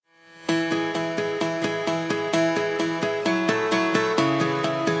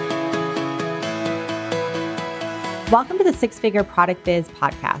Welcome to the Six Figure Product Biz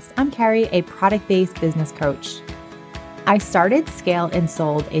podcast. I'm Carrie, a product-based business coach. I started, scaled, and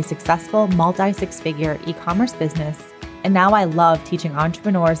sold a successful multi-six-figure e-commerce business, and now I love teaching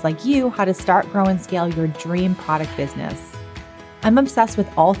entrepreneurs like you how to start, grow, and scale your dream product business. I'm obsessed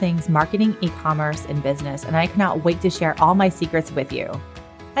with all things marketing, e-commerce, and business, and I cannot wait to share all my secrets with you.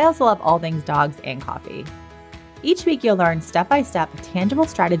 I also love all things dogs and coffee. Each week, you'll learn step-by-step tangible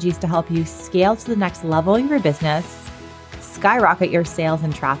strategies to help you scale to the next level of your business, skyrocket your sales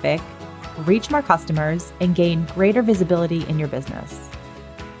and traffic, reach more customers, and gain greater visibility in your business.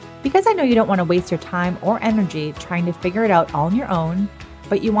 Because I know you don't want to waste your time or energy trying to figure it out all on your own,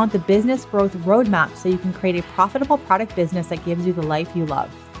 but you want the business growth roadmap so you can create a profitable product business that gives you the life you love.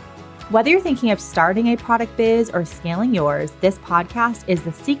 Whether you're thinking of starting a product biz or scaling yours, this podcast is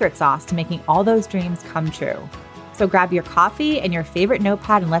the secret sauce to making all those dreams come true. So grab your coffee and your favorite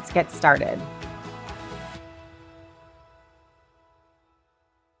notepad and let's get started.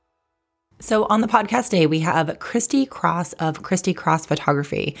 So on the podcast today, we have Cristy Cross of Cristy Cross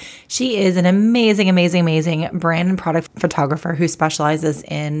Photography. She is an amazing brand and product photographer who specializes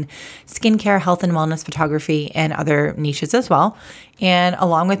in skincare, health and wellness photography, and other niches as well. And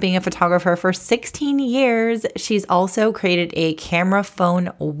along with being a photographer for 16 years, she's also created a camera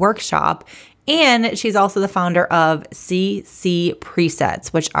phone workshop. And she's also the founder of CC Presets,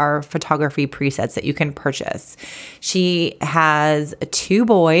 which are photography presets that you can purchase. She has 2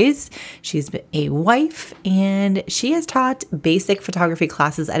 boys. She's a wife, and she has taught basic photography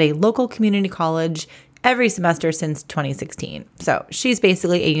classes at a local community college every semester since 2016. So she's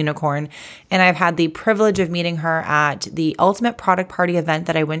basically a unicorn. And I've had the privilege of meeting her at the Ultimate Product Party event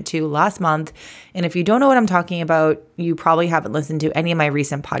that I went to last month. And if you don't know what I'm talking about, you probably haven't listened to any of my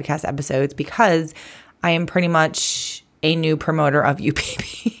recent podcast episodes because I am pretty much a new promoter of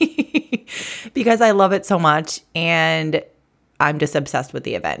UPP because I love it so much. And I'm just obsessed with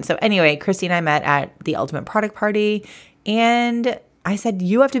the event. So anyway, Cristy and I met at the Ultimate Product Party, and I said,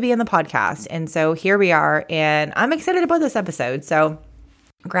 you have to be in the podcast. And so here we are, and I'm excited about this episode. So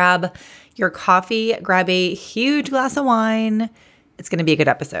grab your coffee, grab a huge glass of wine. It's going to be a good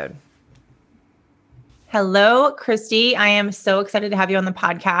episode. Hello, Cristy. I am so excited to have you on the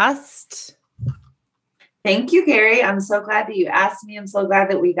podcast. Thank you, Carrie. I'm so glad that you asked me. I'm so glad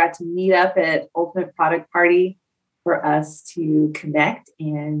that we got to meet up at Ultimate Product Party for us to connect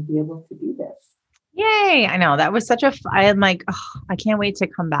and be able to do this. Yay. I know that was such a, I'm like, I can't wait to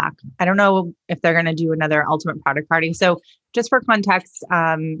come back. I don't know if they're going to do another Ultimate Product Party. So just for context,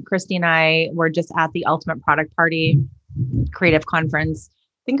 Cristy and I were just at the Ultimate Product Party Creative Conference.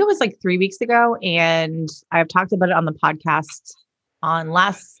 I think it was like 3 weeks ago. And I've talked about it on the podcast on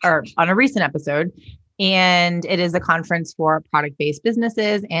a recent episode. And it is a conference for product-based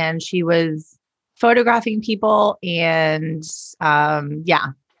businesses. And she was photographing people, and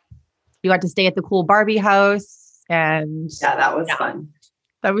you got to stay at the cool Barbie house, and that was fun.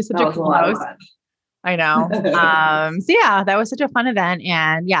 That was such a cool house. I know. That was such a fun event,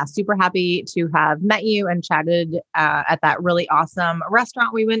 and super happy to have met you and chatted at that really awesome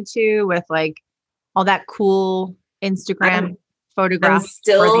restaurant we went to with like all that cool Instagram photographs. I'm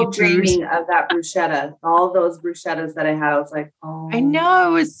still dreaming of that bruschetta. All those bruschettas that I had. I was like, oh, I know,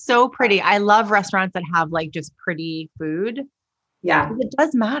 it was so pretty. I love restaurants that have like just pretty food. Yeah, it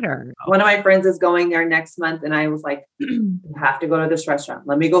does matter. One of my friends is going there next month, and I was like, you have to go to this restaurant.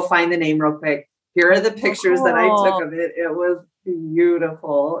 Let me go find the name real quick. Here are the pictures that I took of it. It was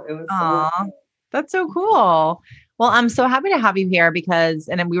beautiful. It was so cool. That's so cool. Well, I'm so happy to have you here because,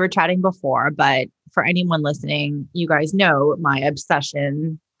 and we were chatting before, but for anyone listening, you guys know my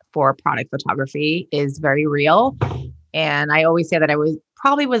obsession for product photography is very real. And I always say that I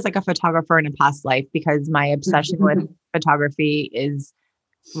probably was like a photographer in a past life because my obsession with photography is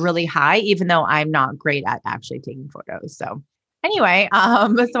really high, even though I'm not great at actually taking photos. So anyway,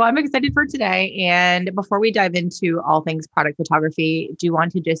 so I'm excited for today. And before we dive into all things product photography, do you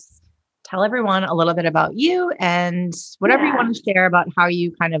want to just tell everyone a little bit about you and whatever you want to share about how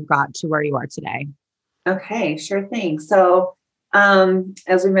you kind of got to where you are today? Okay, sure thing. So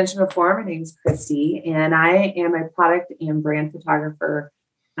as we mentioned before, my name is Cristy, and I am a product and brand photographer.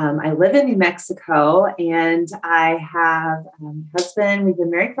 I live in New Mexico, and I have a husband. We've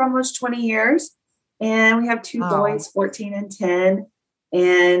been married for almost 20 years, and we have 2 boys, 14 and 10.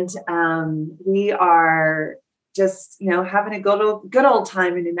 And we are just, having a good old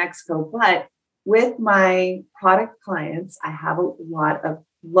time in New Mexico. But with my product clients, I have a lot of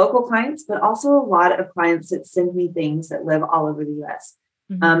local clients, but also a lot of clients that send me things that live all over the US.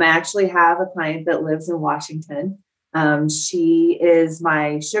 I actually have a client that lives in Washington. She is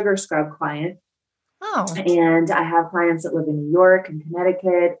my sugar scrub client. Oh, And I have clients that live in New York and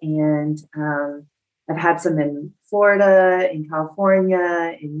Connecticut, and I've had some in Florida, in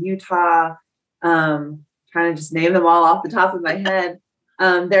California, in Utah. Trying to just name them all off the top of my head.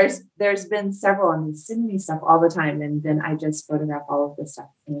 There's been several, and they send me stuff all the time, and then I just photograph all of this stuff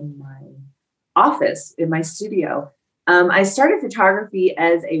in my office, in my studio. I started photography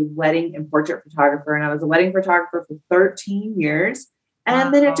as a wedding and portrait photographer, and I was a wedding photographer for 13 years.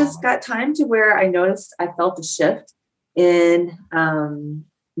 And then it just got time to where I noticed I felt a shift in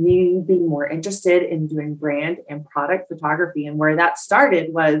me being more interested in doing brand and product photography. And where that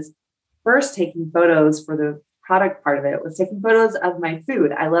started was first taking photos for the product part of it. It was taking photos of my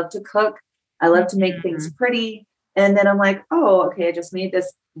food. I love to cook. I love to make things pretty. And then I'm like, oh, okay, I just made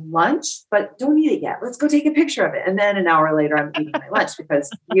this lunch, but don't eat it yet. Let's go take a picture of it. And then an hour later, I'm eating my lunch because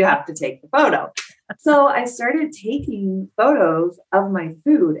you have to take the photo. So I started taking photos of my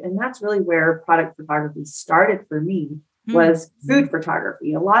food. And that's really where product photography started for me, was food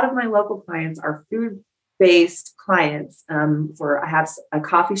photography. A lot of my local clients are food-based clients. I have a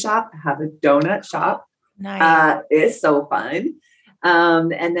coffee shop, I have a donut shop. Nice. It's so fun.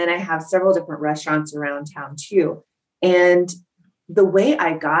 And then I have several different restaurants around town too. And the way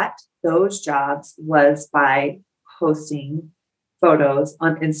I got those jobs was by posting photos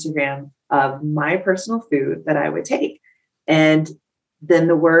on Instagram of my personal food that I would take. And then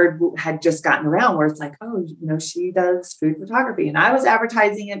the word had just gotten around where it's like, oh, she does food photography. And I was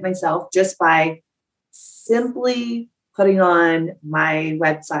advertising it myself just by simply putting on my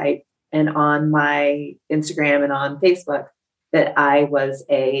website and on my Instagram and on Facebook that I was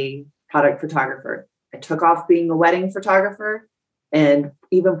a product photographer. I took off being a wedding photographer and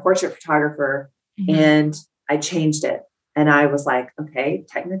even portrait photographer, and I changed it. And I was like, okay,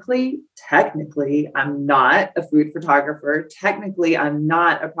 technically, I'm not a food photographer. Technically, I'm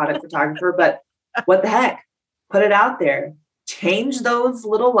not a product photographer, but what the heck? Put it out there. Change those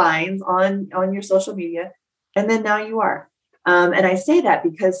little lines on your social media. And then now you are. And I say that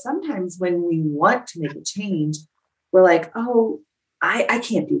because sometimes when we want to make a change, we're like, oh, I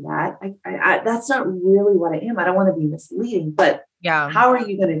can't do that. I that's not really what I am. I don't want to be misleading, but how are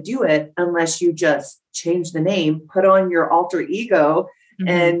you going to do it unless you just change the name, put on your alter ego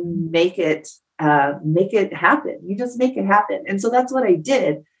and make it happen. You just make it happen. And so that's what I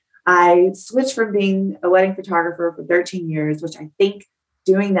did. I switched from being a wedding photographer for 13 years, which I think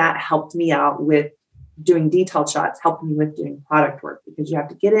doing that helped me out with doing detailed shots, helped me with doing product work, because you have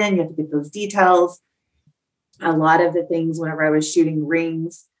to get in, you have to get those details. A lot of the things whenever I was shooting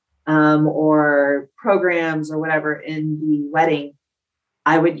rings or programs or whatever in the wedding,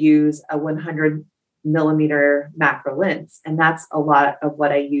 I would use a 100mm macro lens. And that's a lot of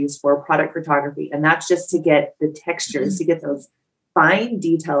what I use for product photography. And that's just to get the textures, to get those fine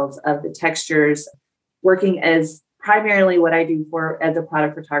details of the textures. Working as primarily what I do as a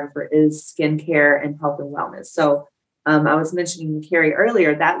product photographer is skincare and health and wellness. So I was mentioning Carrie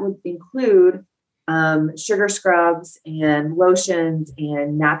earlier, that would include sugar scrubs and lotions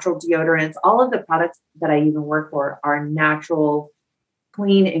and natural deodorants. All of the products that I even work for are natural,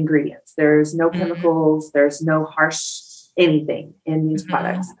 clean ingredients. There's no chemicals, there's no harsh anything in these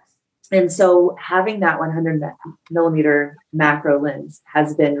products. And so having that 100mm macro lens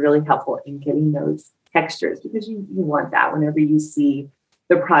has been really helpful in getting those textures, because you want that whenever you see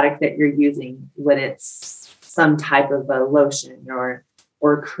the product that you're using, when it's some type of a lotion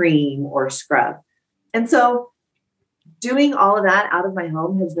or cream or scrub. And so doing all of that out of my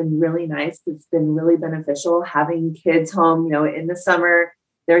home has been really nice. It's been really beneficial having kids home, in the summer,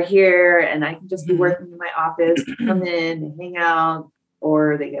 they're here and I can just be working in my office, come in and hang out,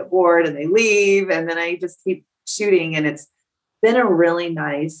 or they get bored and they leave. And then I just keep shooting. And it's been a really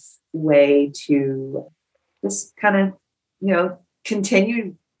nice way to just kind of,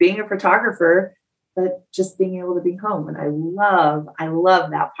 continue being a photographer, but just being able to be home. And I love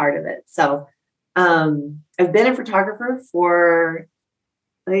that part of it. So I've been a photographer for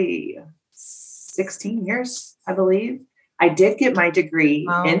 16 years, I believe. I did get my degree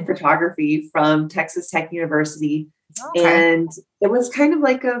in photography from Texas Tech University. Okay. And it was kind of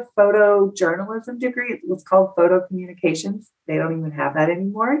like a photojournalism degree. It was called photo communications. They don't even have that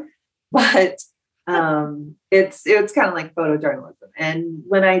anymore, but it's kind of like photojournalism. And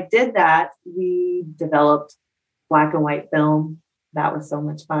when I did that, we developed black and white film. That was so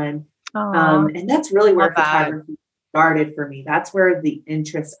much fun. And that's really where photography started for me. That's where the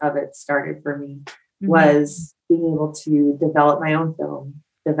interest of it started for me, was being able to develop my own film,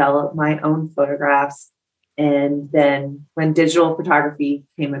 develop my own photographs. And then when digital photography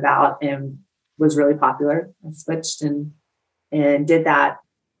came about and was really popular, I switched and did that.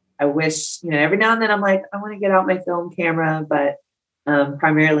 I wish, every now and then I'm like, I want to get out my film camera, but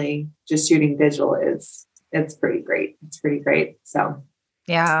primarily just shooting digital it's pretty great. It's pretty great. So,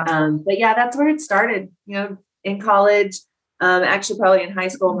 Yeah. but yeah, that's where it started, in college, actually probably in high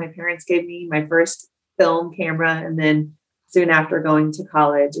school, my parents gave me my first film camera. And then soon after going to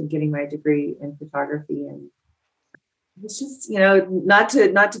college and getting my degree in photography, and it's just, not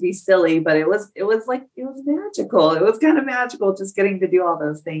to be silly, but it was magical. It was kind of magical just getting to do all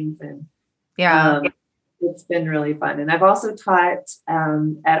those things. And Yeah. it's been really fun. And I've also taught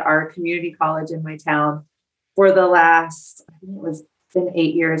at our community college in my town for the last, I think it's been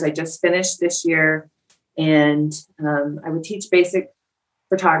 8 years. I just finished this year. And I would teach basic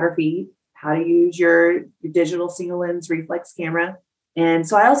photography, how to use your digital single lens reflex camera. And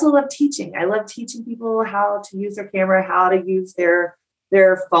so I also love teaching. I love teaching people how to use their camera, how to use their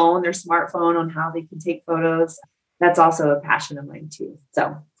phone, their smartphone, on how they can take photos. That's also a passion of mine too.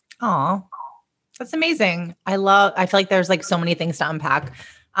 So, oh, that's amazing. I feel like there's like so many things to unpack.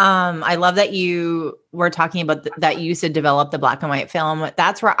 I love that you were talking about that you used to develop the black and white film.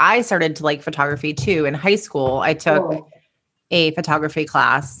 That's where I started to like photography too. In high school, I took a photography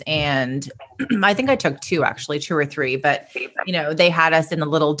class, and I think I took two or three, but they had us in a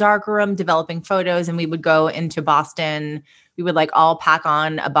little dark room developing photos, and we would go into Boston. We would like all pack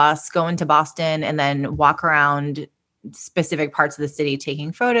on a bus, go into Boston, and then walk around specific parts of the city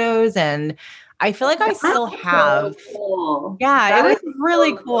taking photos. And I feel like I still have, it was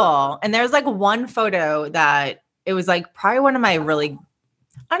really cool. And there's like one photo that it was like probably one of my really,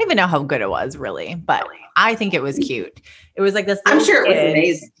 I don't even know how good it was really, but I think it was cute. It was like this. I'm sure it was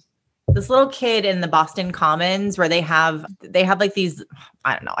amazing. This little kid in the Boston Commons where they have like these,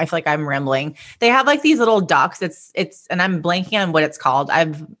 I don't know, I feel like I'm rambling. They have like these little ducks. And I'm blanking on what it's called.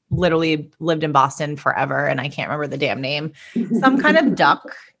 I've literally lived in Boston forever and I can't remember the damn name. Some kind of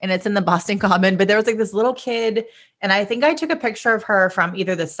duck, and it's in the Boston Common, but there was like this little kid, and I think I took a picture of her from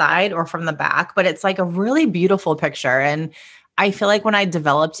either the side or from the back, but it's like a really beautiful picture. And I feel like when I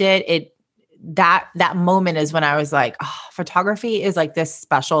developed it, that moment is when I was like, oh, photography is like this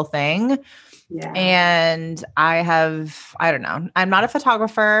special thing. Yeah. And I don't know, I'm not a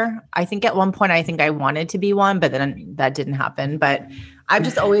photographer. I think at one point I wanted to be one, but then that didn't happen. But I've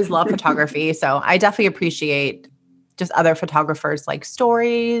just always loved photography. So I definitely appreciate just other photographers, like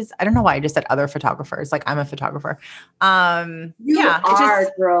stories. I don't know why I just said other photographers. Like I'm a photographer. Girl.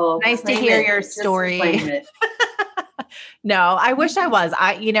 Nice to hear your story. No, I wish I was.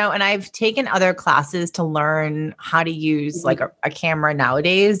 And I've taken other classes to learn how to use like a camera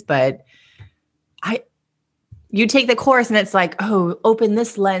nowadays, but you take the course and it's like, oh, open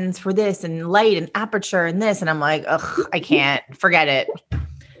this lens for this and light and aperture and this. And I'm like, ugh, I can't. Forget it.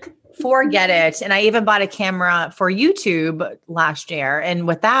 And I even bought a camera for YouTube last year. And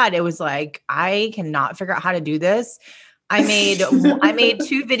with that, it was like, I cannot figure out how to do this. I made 2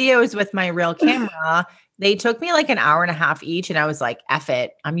 videos with my real camera. They took me like an hour and a half each. And I was like, F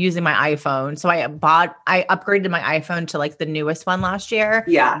it. I'm using my iPhone. So I upgraded my iPhone to like the newest one last year.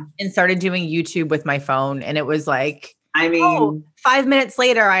 Yeah. And started doing YouTube with my phone. And it was like, 5 minutes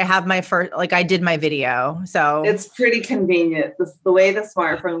later, I have my first, like I did my video. So it's pretty convenient. The way the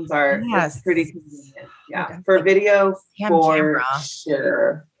smartphones are, yes. It's pretty convenient. Yeah. Okay. For video,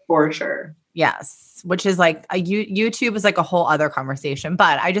 for sure. Yes. Which is like YouTube is like a whole other conversation,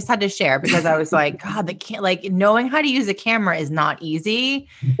 but I just had to share because I was like, God, knowing how to use a camera is not easy.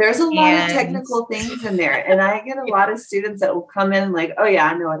 There's a lot of technical things in there. And I get a lot of students that will come in like, oh yeah,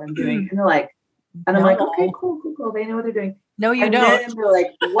 I know what I'm doing. And they're like, and I'm like, okay, cool. They know what they're doing. No, you don't. And they're like,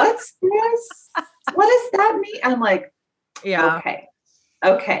 what's this? What does that mean? I'm like, yeah.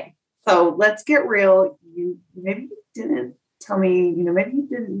 Okay. So let's get real. Maybe you didn't tell me, maybe you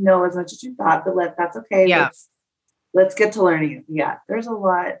didn't know as much as you thought, but that's okay. Yeah. Let's get to learning it. Yeah. There's a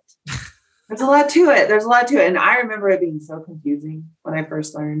lot to it. And I remember it being so confusing when I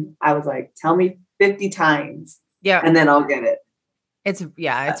first learned. I was like, tell me 50 times. Yeah. And then I'll get it. It's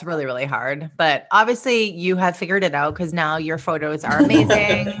really, really hard, but obviously you have figured it out because now your photos are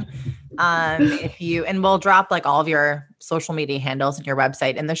amazing. And we'll drop like all of your social media handles and your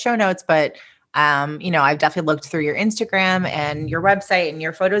website in the show notes, but I've definitely looked through your Instagram and your website and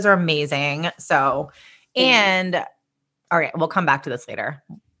your photos are amazing. So, and all right, we'll come back to this later.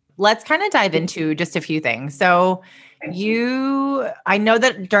 Let's kind of dive into just a few things. So I know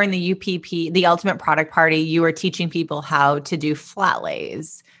that during the UPP, the Ultimate Product Party, you were teaching people how to do flat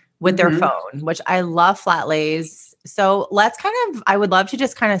lays with their phone, which I love flat lays. So I would love to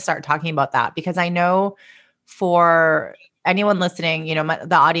just kind of start talking about that because I know for anyone listening, the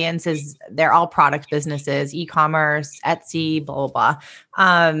audience they're all product businesses, e-commerce, Etsy, blah, blah,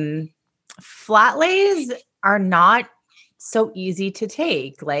 blah. Flat lays are not so easy to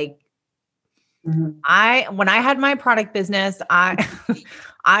take. Like when I had my product business,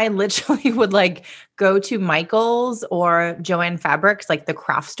 I literally would like go to Michael's or Joanne Fabrics, like the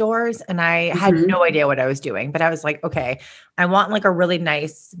craft stores. And I had no idea what I was doing, but I was like, okay, I want like a really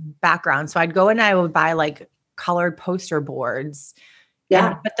nice background. So I'd go and I would buy like colored poster boards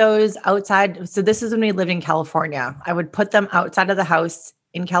and put those outside. So this is when we lived in California. I would put them outside of the house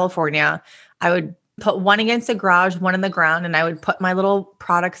in California. I would put one against the garage, one in the ground, and I would put my little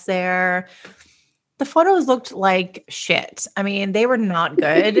products there. The photos looked like shit. I mean, they were not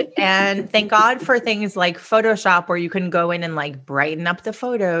good. And thank God for things like Photoshop where you can go in and like brighten up the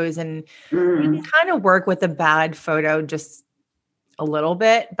photos and you can kind of work with a bad photo just a little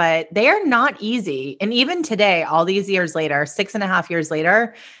bit, but they are not easy. And even today, all these years later, 6.5 years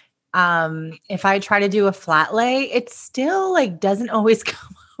later, if I try to do a flat lay, it still like doesn't always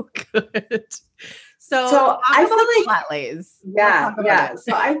come out good. So I feel like flat lays. Yeah.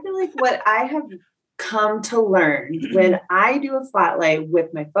 So I feel like what I have come to learn when I do a flat lay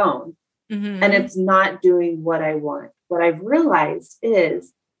with my phone and it's not doing what I want, what I've realized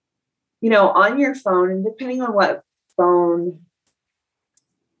is, on your phone, and depending on what phone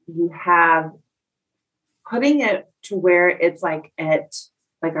you have, putting it to where it's like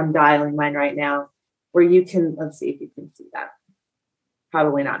I'm dialing mine right now, where you can, let's see if you can see that.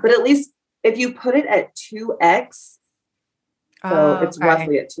 Probably not, but at least if you put it at 2x, so it's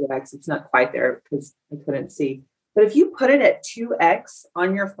roughly at 2x. It's not quite there because I couldn't see. But if you put it at 2x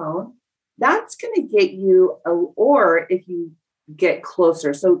on your phone, that's going to get you, or if you get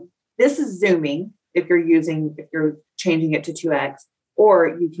closer. So this is zooming if you're changing it to 2x, or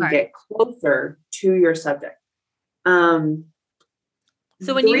you can get closer to your subject. So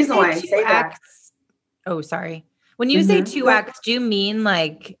when you say 2x, when you say 2x, do you mean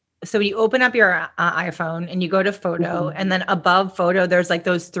like, so when you open up your iPhone and you go to photo and then above photo, there's like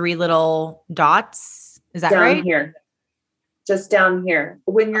those 3 little dots. Is that down right? Here, just down here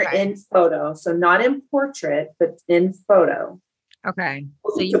when you're in photo. So not in portrait, but in photo. Okay.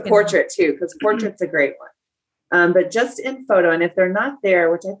 So you can portrait too, because portrait's a great one. But just in photo. And if they're not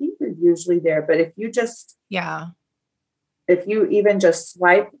there, which I think they're usually there, but if you just, if you even just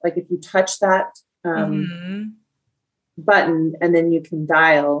swipe, like if you touch that, button and then you can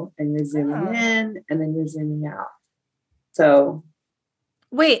dial and you're zooming in and then you're zooming out. So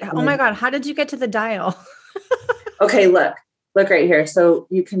wait, oh my God, how did you get to the dial? Okay, look right here. So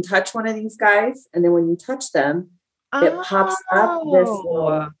you can touch one of these guys and then when you touch them, it pops up this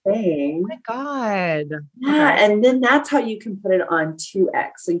little thing. Oh my God. Yeah, and then that's how you can put it on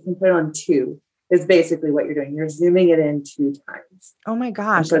 2x. So you can put it on 2 is basically what you're doing. You're zooming it in 2 times. Oh my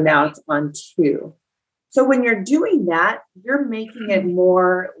gosh. And so now it's on 2. So when you're doing that, you're making it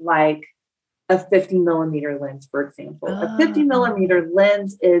more like a 50 millimeter lens, for example. A 50 millimeter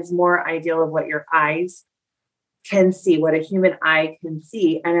lens is more ideal of what your eyes can see, what a human eye can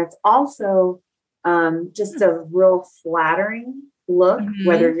see. And it's also just a real flattering look,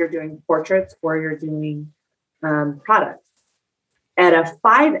 whether you're doing portraits or you're doing products. At a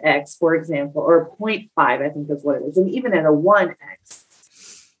 5x, for example, or 0.5, I think is what it is. And even at a 1x,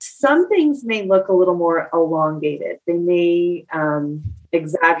 some things may look a little more elongated. They may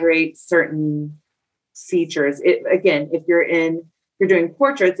exaggerate certain features. Again, if you're doing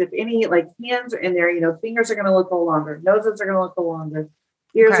portraits, if any like hands are in there, fingers are going to look a little longer, noses are going to look a little longer,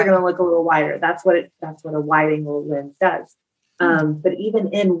 ears are going to look a little wider. That's what a wide angle lens does. But even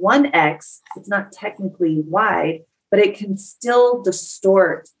in 1x, it's not technically wide, but it can still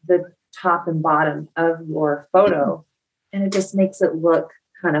distort the top and bottom of your photo, and it just makes it look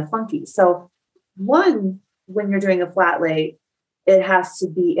kind of funky. So when you're doing a flat lay, it has to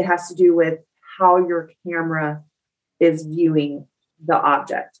do with how your camera is viewing the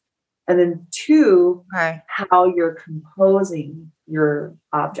object. And then 2, how you're composing your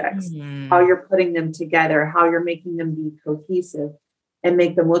objects, how you're putting them together, how you're making them be cohesive and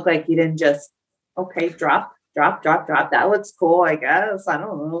make them look like you didn't just, drop. That looks cool, I guess. I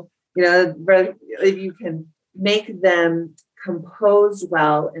don't know. But if you can make them composed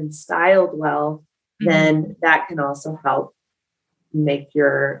well and styled well, then that can also help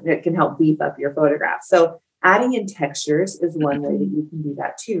it can help beef up your photograph. So adding in textures is one way that you can do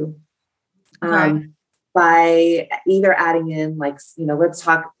that too. By either adding in let's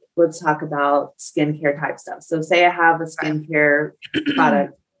talk about skincare type stuff. So say I have a skincare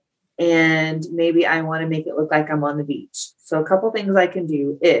product and maybe I want to make it look like I'm on the beach. So a couple things I can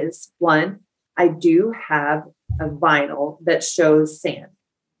do is, one, I do have a vinyl that shows sand.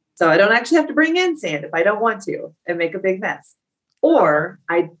 So I don't actually have to bring in sand if I don't want to and make a big mess. Or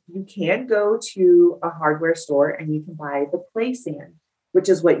you can go to a hardware store and you can buy the play sand, which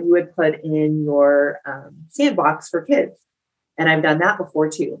is what you would put in your sandbox for kids. And I've done that before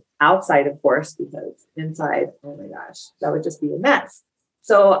too, outside, of course, because inside, oh my gosh, that would just be a mess.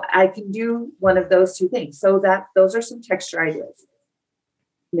 So I can do one of those two things. So those are some texture ideas.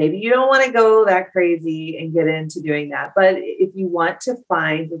 Maybe you don't want to go that crazy and get into doing that. But if you want to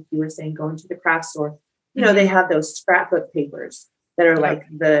find, like you were saying, going to the craft store, they have those scrapbook papers that are like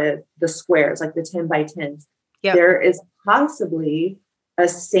the squares, like the 10 by 10s. Yep. There is possibly a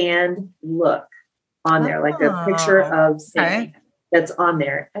sand look on there, like a picture of sand that's on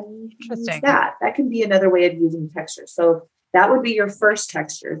there. And you can use that. That can be another way of using texture. So that would be your first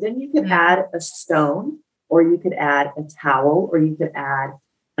texture. Then you could add a stone, or you could add a towel, or you could add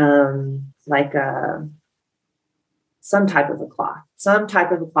some type of a cloth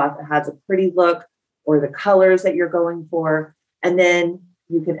that has a pretty look, or the colors that you're going for. And then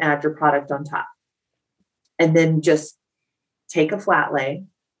you can add your product on top. And then just take a flat lay,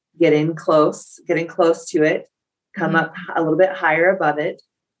 getting close to it, come up a little bit higher above it,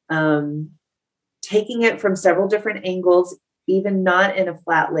 taking it from several different angles, even not in a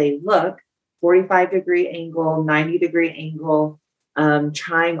flat lay look, 45-degree angle, 90-degree angle,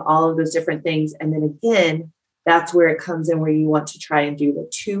 trying all of those different things. And then again, that's where it comes in, where you want to try and do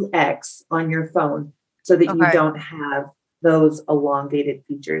the 2X on your phone so that you don't have those elongated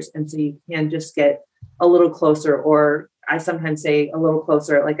features. And so you can just get a little closer, or I sometimes say a little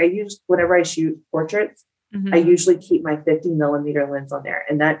closer. Like whenever I shoot portraits, I usually keep my 50mm lens on there,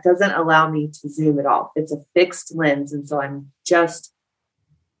 and that doesn't allow me to zoom at all. It's a fixed lens. And so I'm just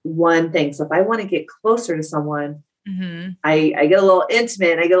one thing. So if I want to get closer to someone, I get a little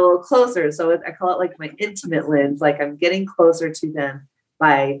intimate, I get a little closer. So I call it like my intimate lens. Like I'm getting closer to them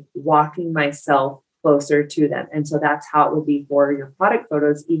by walking myself closer to them. And so that's how it would be for your product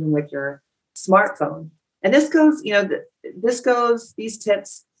photos, even with your smartphone. And this goes, these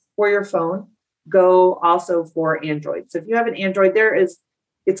tips for your phone go also for Android. So if you have an Android, it's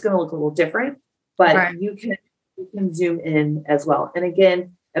going to look a little different, but you can zoom in as well. And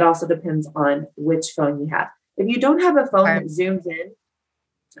again, it also depends on which phone you have. If you don't have a phone that zooms in,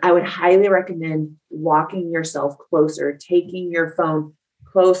 I would highly recommend walking yourself closer, taking your phone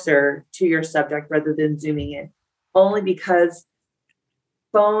closer to your subject rather than zooming in, only because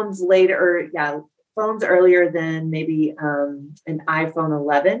phones earlier than maybe an iPhone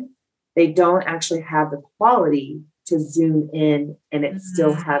 11, they don't actually have the quality to zoom in and it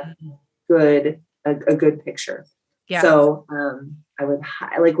still have a good picture. Yeah. So I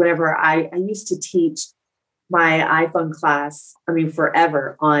would whenever I used to teach my iPhone class,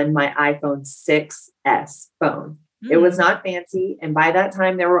 forever on my iPhone 6S phone. It was not fancy. And by that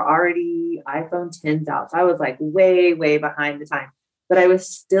time, there were already iPhone 10s out. So I was like way, way behind the time. But I was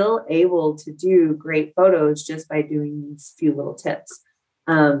still able to do great photos just by doing these few little tips.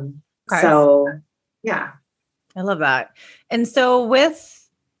 So, yeah. I love that. And so with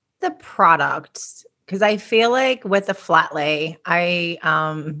the product, because I feel like with the flat lay,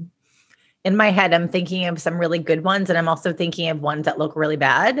 in my head, I'm thinking of some really good ones, and I'm also thinking of ones that look really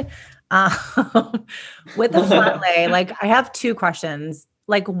bad. With the flat lay, I have two questions.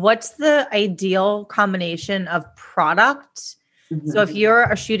 What's the ideal combination of product? So if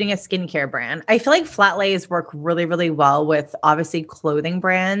you're shooting a skincare brand, I feel like flat lays work really, really well with obviously clothing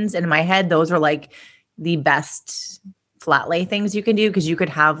brands. In my head, those are the best flat lay things you can do, because you could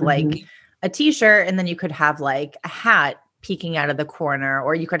have a t-shirt and then you could have a hat peeking out of the corner,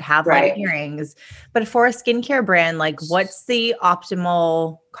 or you could have earrings. But for a skincare brand, what's the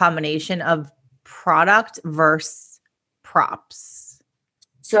optimal combination of product versus props?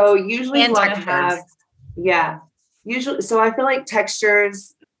 So usually you want to have, so I feel like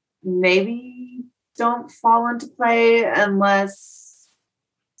textures maybe don't fall into play unless,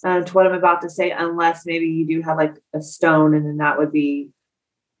 to what I'm about to say, unless maybe you do have a stone, and then that would be,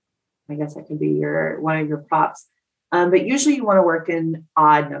 I guess that could be one of your props. But usually you want to work in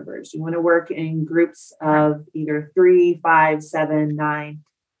odd numbers. You want to work in groups of either 3, 5, 7,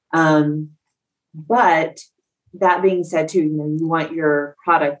 9. But that being said too, you want your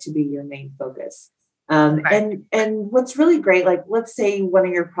product to be your main focus. And what's really great, let's say one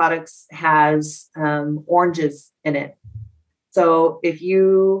of your products has oranges in it. So if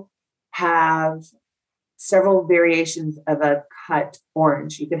you have several variations of a cut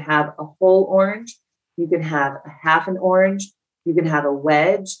orange, you can have a whole orange, you can have a half an orange, you can have a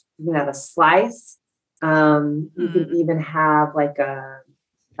wedge, you can have a slice. You can even have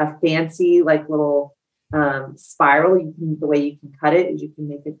a fancy little spiral. The way you can cut it is you can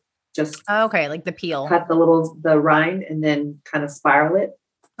make it just Okay. Like the peel. cut the rind and then kind of spiral it.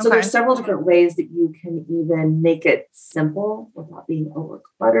 So Okay. there's several different ways that you can even make it simple without being over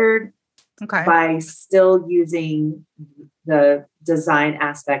cluttered Okay. by still using the design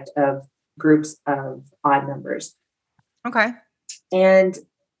aspect of groups of odd numbers. Okay. And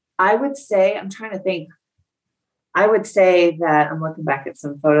I would say, I'm trying to think, I would say that I'm looking back at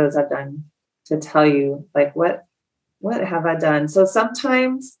some photos I've done to tell you like what have I done? So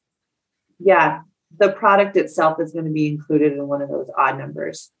sometimes, yeah, the product itself is going to be included in one of those odd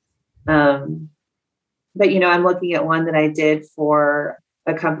numbers. But I'm looking at one that I did for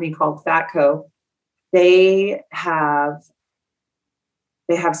a company called Fatco. They have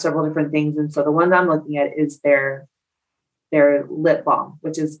several different things. And so the one I'm looking at is their lip balm,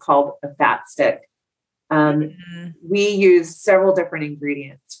 which is called a fat stick. We used several different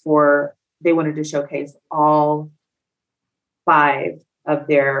ingredients they wanted to showcase all 5 of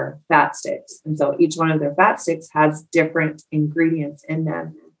their fat sticks. And so each one of their fat sticks has different ingredients in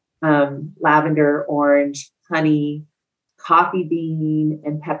them. Lavender, orange, honey, coffee bean,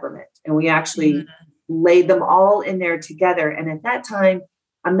 and peppermint. And we actually laid them all in there together. And at that time,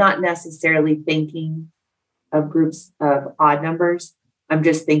 I'm not necessarily thinking of groups of odd numbers. I'm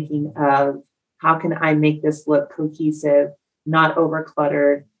just thinking of how can I make this look cohesive, not over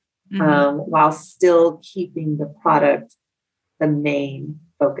cluttered, while still keeping the product the main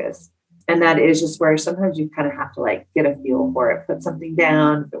focus. And that is just where sometimes you kind of have to like get a feel for it, put something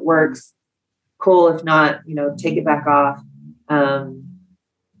down. If it works, cool. If not, take it back off.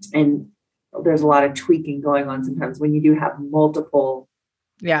 And there's a lot of tweaking going on sometimes when you do have multiple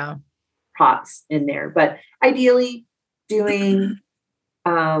props in there. But ideally, doing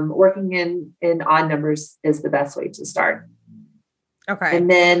working in odd numbers is the best way to start. Okay. And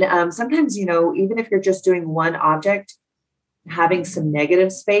then sometimes, even if you're just doing one object, having some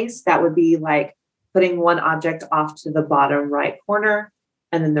negative space, that would be like putting one object off to the bottom right corner,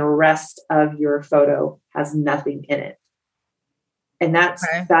 and then the rest of your photo has nothing in it. And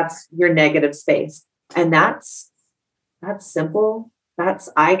that's your negative space. And that's simple. That's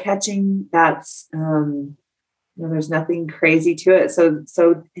eye-catching. That's there's nothing crazy to it. So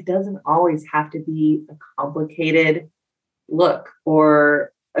it doesn't always have to be a complicated look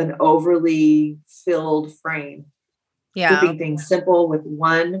or an overly filled frame. Yeah. Keeping things simple with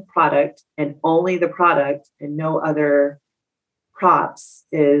one product and only the product and no other props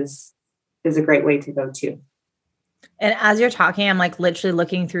is a great way to go too. And as you're talking, I'm like literally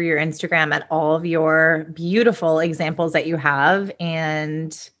looking through your Instagram at all of your beautiful examples that you have.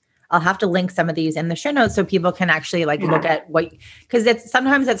 And I'll have to link some of these in the show notes so people can actually look at because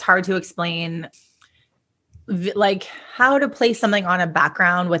sometimes it's hard to explain like how to place something on a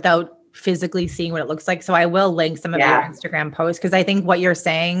background without physically seeing what it looks like. So I will link some of your Instagram posts because I think what you're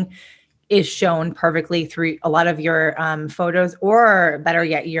saying is shown perfectly through a lot of your photos, or better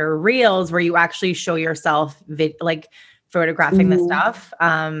yet, your reels where you actually show yourself photographing the stuff.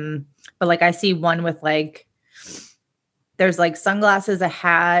 But like I see one with there's sunglasses, a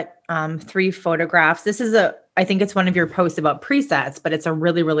hat, 3 photographs. This is I think it's one of your posts about presets, but it's a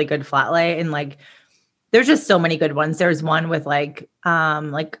really, really good flat lay. And there's just so many good ones. There's one with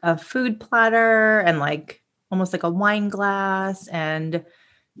a food platter and almost like a wine glass, and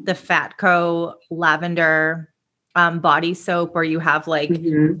the Fatco lavender body soap where you have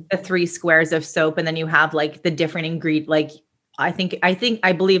the 3 squares of soap, and then you have the different ingredient.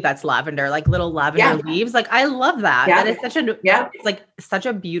 I believe that's lavender, little lavender leaves. I love that. Yeah. That is it's such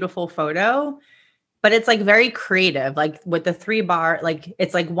a beautiful photo. But it's very creative, with the 3 bar,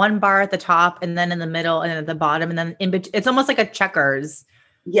 it's 1 bar at the top and then in the middle and then at the bottom and then in between. It's almost like a checkers.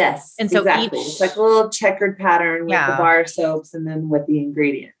 Yes. And so exactly. It's a little checkered pattern with the bar soaps and then with the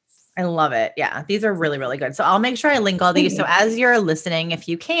ingredients. I love it. Yeah. These are really, really good. So I'll make sure I link all these. So as you're listening, if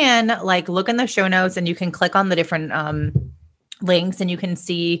you can look in the show notes and you can click on the different links and you can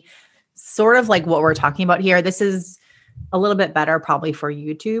see sort of what we're talking about here. This is a little bit better probably for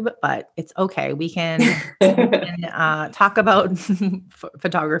YouTube, but it's okay. We can, talk about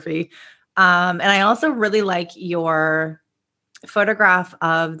photography. And I also really like your photograph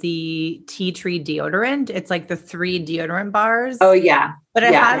of the tea tree deodorant. It's the 3 deodorant bars. Oh yeah. But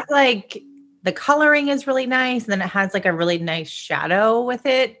it has the coloring is really nice. And then it has a really nice shadow with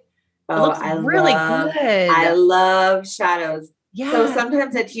it. It looks really good. I love shadows. Yeah. So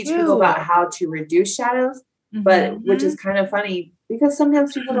sometimes I teach people about how to reduce shadows. But which is kind of funny because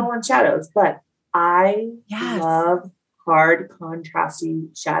sometimes people don't want shadows, but I love hard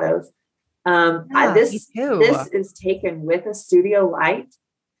contrasty shadows. This is taken with a studio light.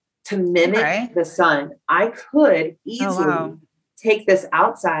 to mimic the sun. I could easily take this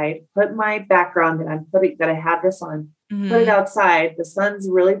outside, put my background that I have this on, put it outside. The sun's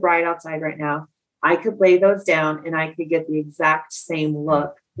really bright outside right now. I could lay those down and I could get the exact same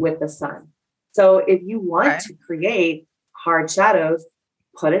look with the sun. So if you want to create hard shadows,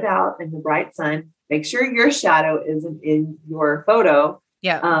 put it out in the bright sun. Make sure your shadow isn't in your photo.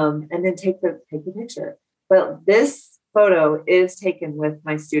 Yeah. And then take the picture. But this photo is taken with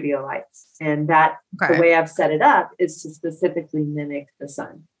my studio lights, and the way I've set it up is to specifically mimic the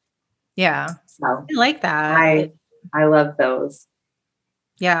sun. Yeah. So I like that. I love those.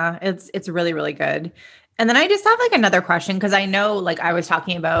 Yeah, it's really, really good. And then I just have like another question, because I know, like I was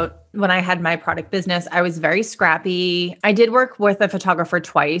talking about when I had my product business, I was very scrappy. I did work with a photographer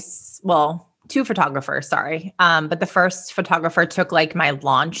twice. Well, two photographers, sorry. But the first photographer took like my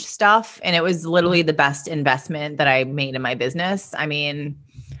launch stuff, and it was literally the best investment that I made in my business. I mean,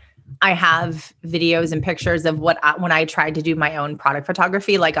 I have videos and pictures of when I tried to do my own product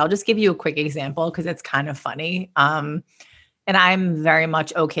photography. Like, I'll just give you a quick example because it's kind of funny. And I'm very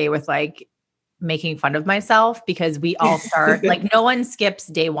much okay with like making fun of myself, because we all start like no one skips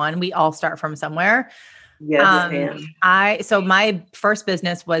day one. We all start from somewhere. Yes, so my first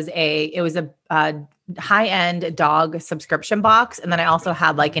business was a high-end dog subscription box. And then I also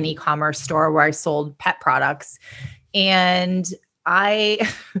had like an e-commerce store where I sold pet products. And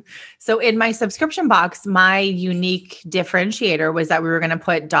so in my subscription box, my unique differentiator was that we were going to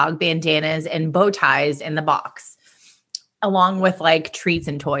put dog bandanas and bow ties in the box, along with like treats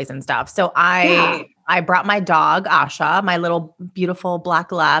and toys and stuff. So I brought my dog, Asha, my little beautiful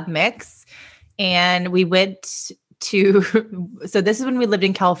black lab mix. And we went so this is when we lived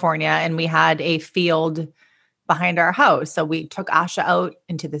in California, and we had a field behind our house. So we took Asha out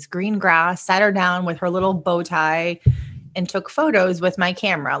into this green grass, sat her down with her little bow tie, and took photos with my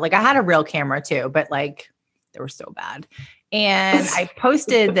camera. Like, I had a real camera too, but like they were so bad. And I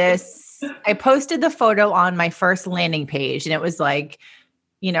posted the photo on my first landing page, and it was like,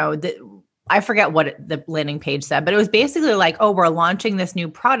 I forget what the landing page said, but it was basically like, oh, we're launching this new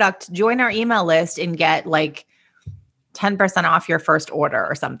product. Join our email list and get like 10% off your first order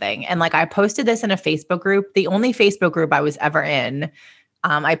or something. And like, I posted this in a Facebook group, the only Facebook group I was ever in.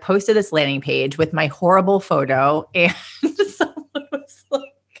 I posted this landing page with my horrible photo, and someone was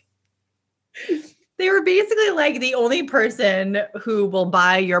like, they were basically like, the only person who will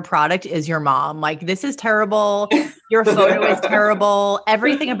buy your product is your mom. Like, this is terrible. Your photo is terrible.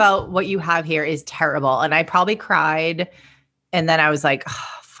 Everything about what you have here is terrible. And I probably cried. And then I was like, oh,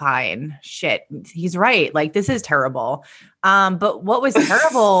 fine, shit, he's right. Like, this is terrible. But what was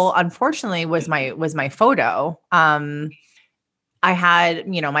terrible, unfortunately, was my photo. I had,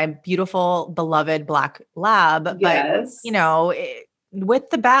 my beautiful, beloved black lab, but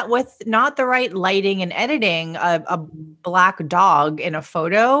with not the right lighting and editing, a black dog in a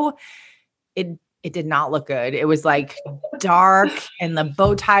photo, it did not look good. It was like dark, and the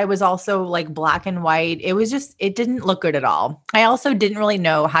bow tie was also like black and white. It didn't look good at all. I also didn't really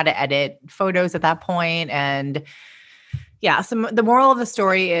know how to edit photos at that point. And yeah, so the moral of the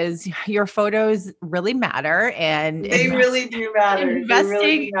story is your photos really matter, and they really do matter.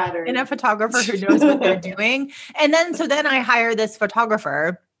 Investing in a photographer who knows what they're doing. And then I hired this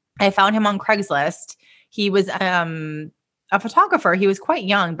photographer. I found him on Craigslist. He was a photographer. He was quite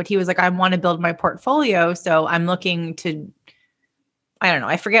young, but he was like, I want to build my portfolio. So I'm looking to, I don't know,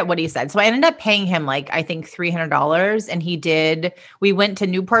 I forget what he said. So I ended up paying him like, I think $300. And we went to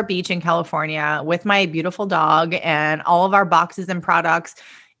Newport Beach in California with my beautiful dog and all of our boxes and products.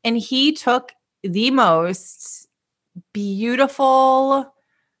 And he took the most beautiful,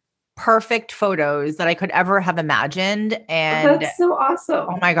 perfect photos that I could ever have imagined. And that's so awesome.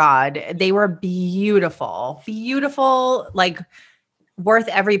 Oh my God. They were beautiful, like worth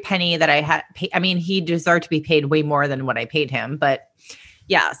every penny that I had. I mean, he deserved to be paid way more than what I paid him, but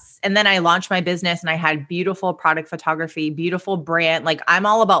yes. And then I launched my business, and I had beautiful product photography, beautiful brand. Like, I'm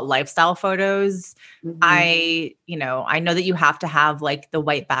all about lifestyle photos. Mm-hmm. I know that you have to have like the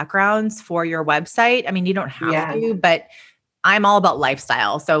white backgrounds for your website. I mean, you don't have to, but I'm all about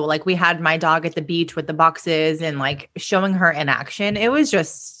lifestyle. So like, we had my dog at the beach with the boxes and like showing her in action. It was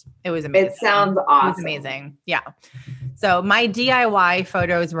amazing. It sounds awesome. It was amazing. Yeah. So my DIY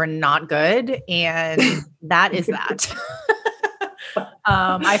photos were not good. And that is that.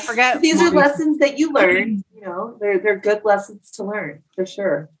 I forget. These are lessons that you learned, they're good lessons to learn for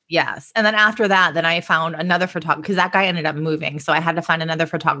sure. Yes. And then after that, I found another photographer, because that guy ended up moving. So I had to find another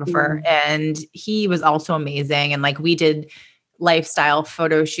photographer, and he was also amazing. And like, we did lifestyle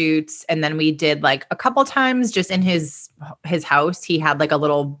photo shoots. And then we did like a couple times just in his house. He had like a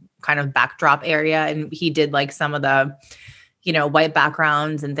little kind of backdrop area. And he did like some of the, white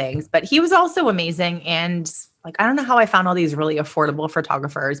backgrounds and things, but he was also amazing. And like, I don't know how I found all these really affordable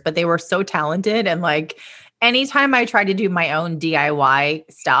photographers, but they were so talented. And like, anytime I tried to do my own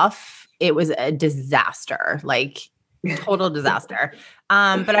DIY stuff, it was a disaster, like total disaster.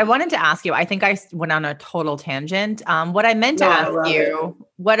 But I wanted to ask you, I think I went on a total tangent. What I meant to ask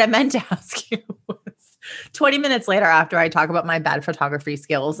you was 20 minutes later after I talk about my bad photography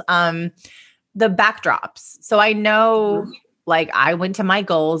skills, the backdrops. So I know like I went to my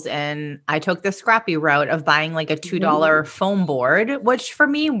goals and I took the scrappy route of buying like a $2 foam board, which for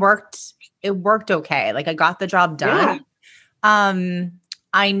me worked. It worked okay. Like I got the job done. Yeah.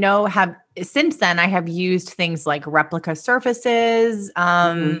 I know since then I have used things like replica surfaces.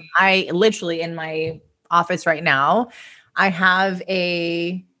 I literally in my office right now, I have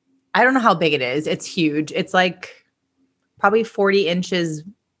I don't know how big it is. It's huge. It's like probably 40 inches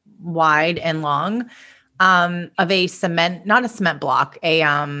wide and long, of a not a cement block,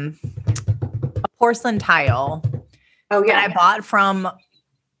 a porcelain tile. Oh yeah. That I bought from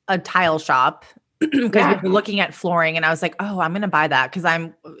a tile shop because we were looking at flooring and I was like, oh, I'm going to buy that. Cause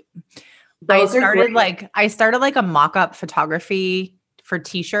I started like a mock-up photography for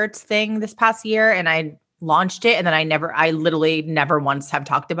t-shirts thing this past year. And I launched it. And then I literally never once have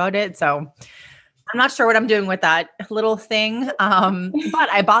talked about it. So I'm not sure what I'm doing with that little thing. But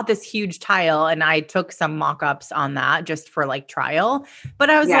I bought this huge tile and I took some mock-ups on that just for like trial. But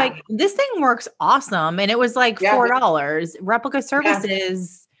I was like, this thing works awesome. And it was like $4. Replica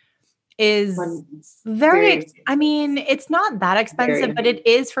Services is very, I mean, it's not that expensive, but it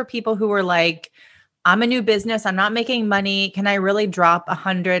is for people who are like, I'm a new business. I'm not making money. Can I really drop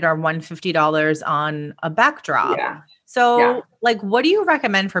 $100 or $150 on a backdrop? Yeah. So like, what do you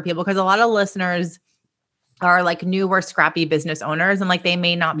recommend for people? Because a lot of listeners are like newer, scrappy business owners and like they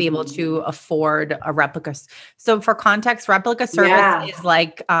may not be able to afford a replica. So for context, replica service is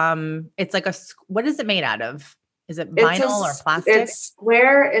like, it's like what is it made out of? Is it vinyl or plastic? It's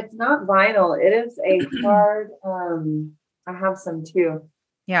square. It's not vinyl. It is a hard, I have some too.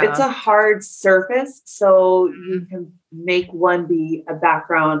 Yeah. It's a hard surface. So you can make one be a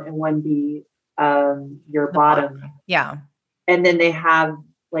background and one be your bottom. Yeah. And then they have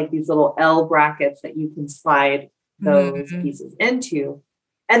like these little L brackets that you can slide those pieces into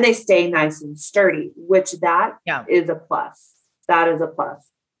and they stay nice and sturdy, which that is a plus. That is a plus.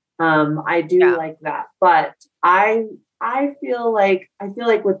 I do like that, but I feel like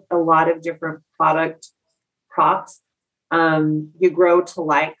with a lot of different product props, you grow to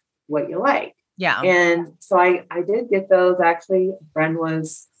like what you like. Yeah. And so I did get those. Actually, a friend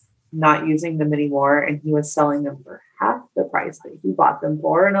was not using them anymore and he was selling them for half the price that he bought them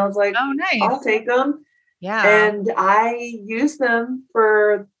for. And I was like, oh, nice. I'll take them. Yeah. And I used them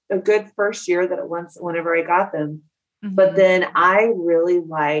for a good first year whenever I got them. But then I really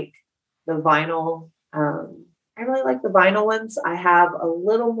like the vinyl. I really like the vinyl ones. I have a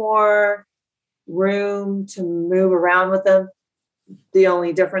little more room to move around with them. The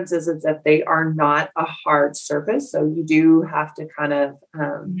only difference is that they are not a hard surface. So you do have to kind of,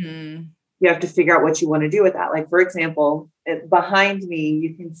 you have to figure out what you want to do with that. Like, for example, behind me,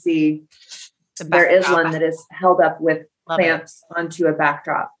 you can see there is one that is held up with clamps onto a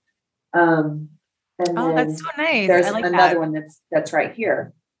backdrop. And that's so nice. There's another one that's right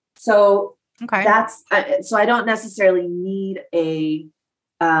here. So so I don't necessarily need a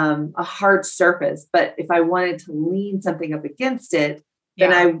hard surface, but if I wanted to lean something up against it,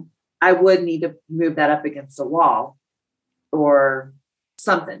 then I would need to move that up against a wall or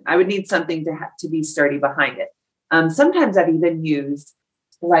something. I would need something to be sturdy behind it. Sometimes I've even used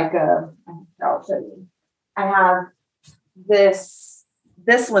like I'll show you. I have this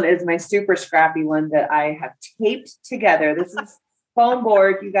one is my super scrappy one that I have taped together. This is foam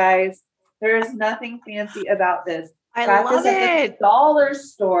board, you guys. There's nothing fancy about this. I love it. At the dollar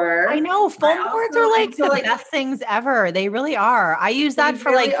store. I know foam boards are like the best things ever. They really are. I use that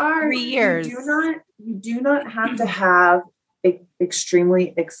for like 3 years. You do not have to have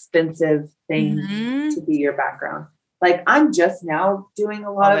extremely expensive things to be your background. Like I'm just now doing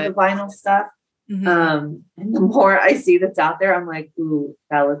a lot of the vinyl stuff. And the more I see that's out there, I'm like, ooh,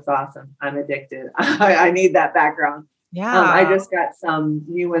 that looks awesome. I'm addicted. I need that background. Yeah. I just got some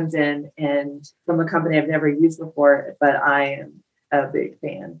new ones in and from a company I've never used before, but I am a big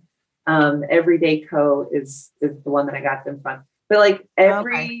fan. Everyday Co is the one that I got them from. But like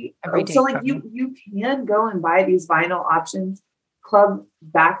so like you can go and buy these vinyl options. Club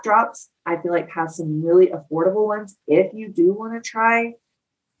backdrops, I feel like has some really affordable ones if you do want to try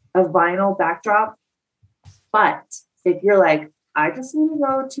a vinyl backdrop. But if you're like, I just want to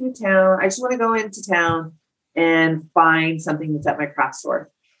go to a town. I just want to go into town and find something that's at my craft store.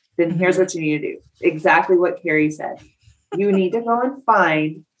 Then here's what you need to do. Exactly what Carrie said. You need to go and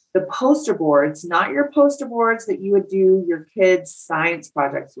find the poster boards, not your poster boards that you would do your kids' science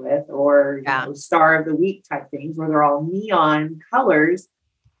projects with, or Star of the Week type things where they're all neon colors,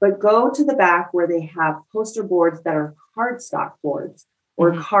 but go to the back where they have poster boards that are cardstock boards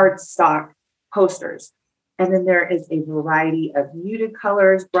or cardstock posters. And then there is a variety of muted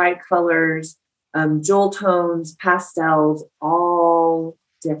colors, bright colors, jewel tones, pastels, all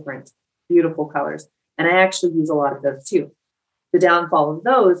different, beautiful colors. And I actually use a lot of those too. The downfall of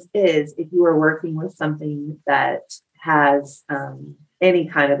those is if you are working with something that has any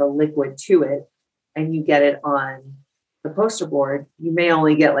kind of a liquid to it and you get it on the poster board, you may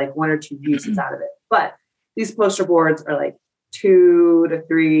only get like 1 or 2 uses out of it. But these poster boards are like $2 to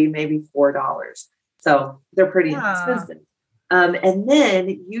 $3, maybe $4. So they're pretty inexpensive. And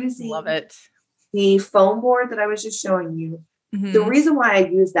then using Love it. the foam board that I was just showing you, the reason why I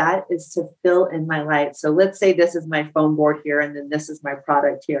use that is to fill in my light. So let's say this is my foam board here, and then this is my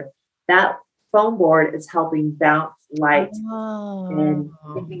product here. That foam board is helping bounce light and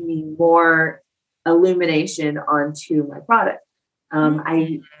giving me more illumination onto my product.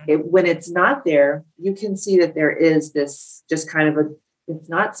 When it's not there, you can see that there is this just kind of it's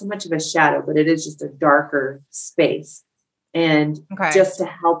not so much of a shadow, but it is just a darker space. And just to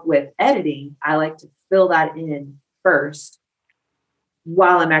help with editing, I like to fill that in first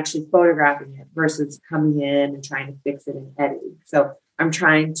while I'm actually photographing it versus coming in and trying to fix it and editing. So I'm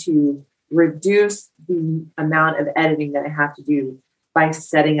trying to reduce the amount of editing that I have to do by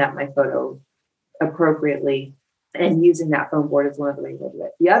setting up my photo appropriately, and using that foam board is one of the ways I do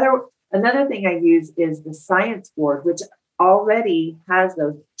it. Another thing I use is the science board, which already has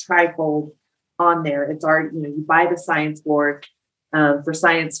those trifold on there. It's already, you buy the science board for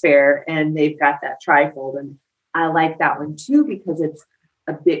science fair, and they've got that trifold. And I like that one too, because it's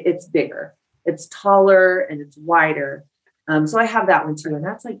bigger, it's taller, and it's wider. So I have that one too. And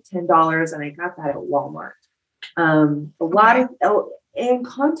that's like $10. And I got that at Walmart. And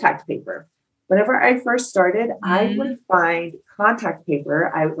contact paper. Whenever I first started, I would find contact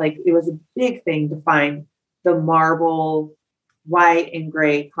paper. It was a big thing to find the marble white and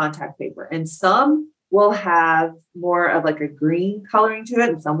gray contact paper. And some will have more of like a green coloring to it,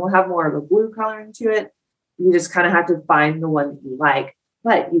 and some will have more of a blue coloring to it. You just kind of have to find the one that you like.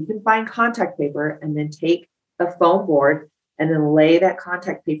 But you can find contact paper and then take a foam board and then lay that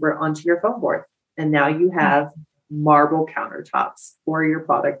contact paper onto your foam board. And now you have marble countertops for your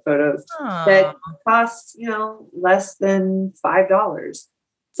product photos that cost, less than $5.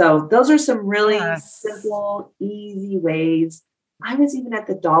 So those are some really simple, easy ways. I was even at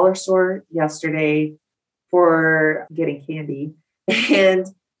the dollar store yesterday for getting candy, and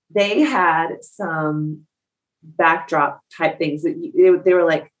they had some backdrop type things that they were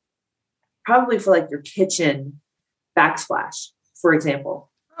like probably for like your kitchen backsplash, for example.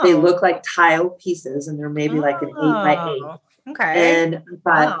 They look like tile pieces, and they're maybe like an 8x8. Okay. And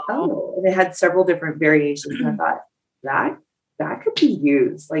I thought, and they had several different variations. And I thought that could be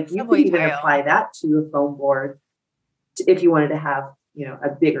used. Like you could even apply that to a foam board if you wanted to have, a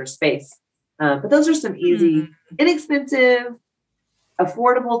bigger space. But those are some easy, inexpensive,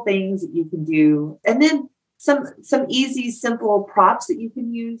 affordable things that you can do. And then some easy, simple props that you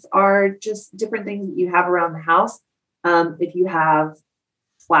can use are just different things that you have around the house. If you have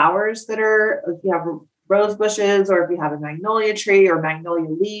flowers if you have rose bushes, or if you have a magnolia tree or magnolia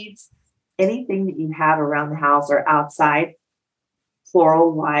leaves, anything that you have around the house or outside,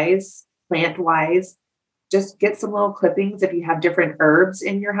 floral wise, plant wise, just get some little clippings. If you have different herbs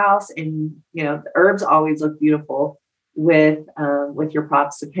in your house, and the herbs always look beautiful with your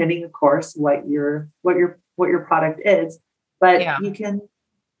props, depending, of course, what your product is. But you can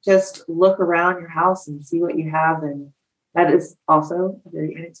just look around your house and see what you have, and that is also a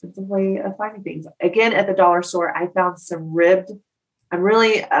very inexpensive way of finding things. Again, at the dollar store, I found some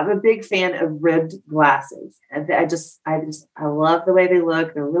I'm a big fan of ribbed glasses. And I love the way they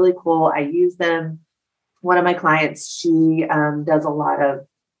look. They're really cool. I use them. One of my clients, she does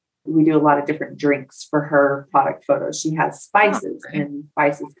we do a lot of different drinks for her product photos. She has spices, and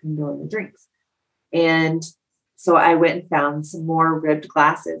spices can go in the drinks. And so I went and found some more ribbed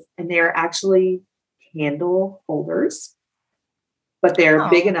glasses, and they're actually candle holders, but they're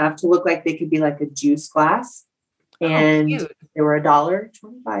big enough to look like they could be like a juice glass. And they were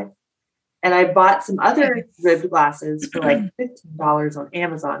 $1.25. And I bought some other ribbed glasses for like $15 on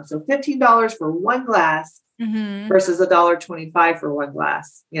Amazon. So $15 for one glass versus $1.25 for one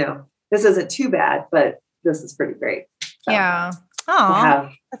glass. This isn't too bad, but this is pretty great. So Yeah. to Oh,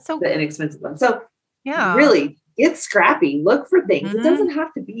 have that's so the inexpensive one. So yeah. really get scrappy, look for things. It Mhm. doesn't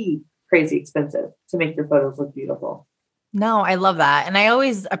have to be crazy expensive to make your photos look beautiful. No, I love that. And I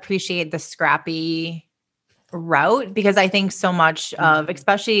always appreciate the scrappy route because I think so much of,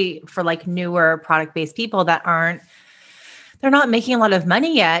 especially for like newer product based people that they're not making a lot of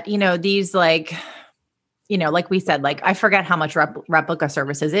money yet. These like, like we said, like I forget how much replica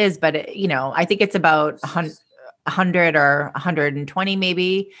services is, but I think it's about 100 or 120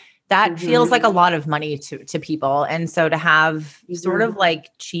 maybe. That feels like a lot of money to people. And so to have sort of like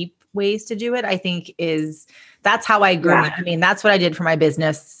cheap ways to do it, I think that's how I grew. Yeah. I mean, that's what I did for my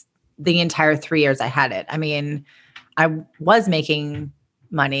business the entire 3 years I had it. I mean, I was making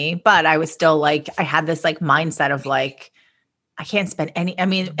money, but I was still like, I had this like mindset of like, I can't spend any, I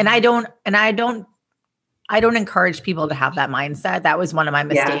mean, and I don't encourage people to have that mindset. That was one of my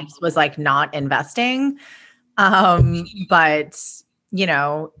mistakes was like not investing. But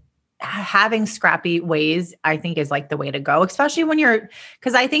having scrappy ways, I think is like the way to go, especially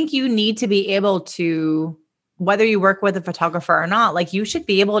because I think you need to be able to, whether you work with a photographer or not, like you should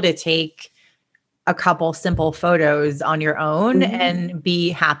be able to take a couple simple photos on your own and be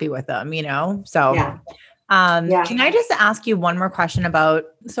happy with them, So can I just ask you one more question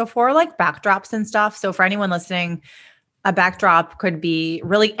so for like backdrops and stuff. So for anyone listening, a backdrop could be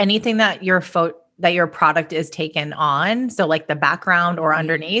really anything that your product is taken on. So like the background or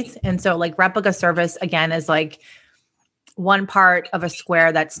underneath. And so like replica service again is like one part of a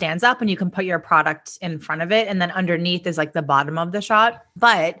square that stands up and you can put your product in front of it. And then underneath is like the bottom of the shot.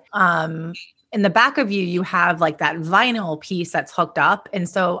 But in the back of you have like that vinyl piece that's hooked up. And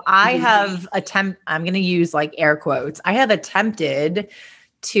so I have I'm going to use like air quotes. I have attempted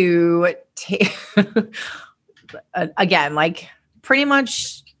to take, again, like pretty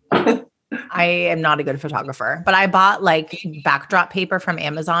much I am not a good photographer, but I bought like backdrop paper from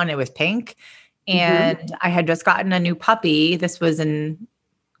Amazon. It was pink. And I had just gotten a new puppy. This was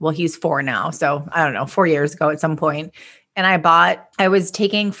he's 4 now. So I don't know, 4 years ago at some point. And I was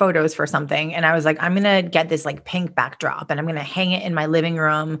taking photos for something and I was like, I'm going to get this like pink backdrop and I'm going to hang it in my living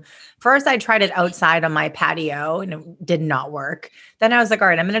room. First, I tried it outside on my patio and it did not work. Then I was like, all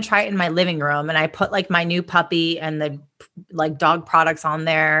right, I'm going to try it in my living room. And I put like my new puppy and the like dog products on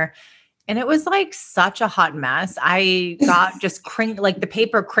there. And it was like such a hot mess. I got just like the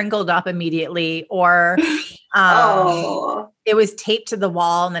paper crinkled up immediately or it was taped to the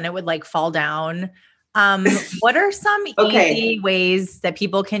wall and then it would like fall down. What are some easy ways that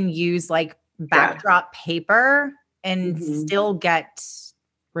people can use like backdrop paper and still get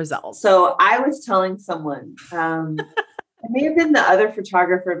results? So I was telling someone, it may have been the other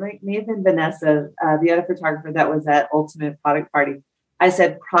photographer, it may have been Vanessa, the other photographer that was at Ultimate Product Party. I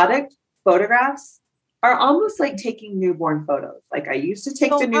said, product photographs are almost like taking newborn photos. Like I used to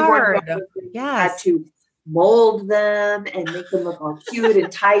take the newborn photos. Had to mold them and make them look all cute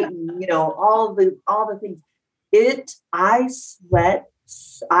and tight and all the things. I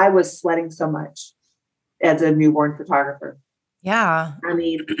was sweating so much as a newborn photographer. Yeah. I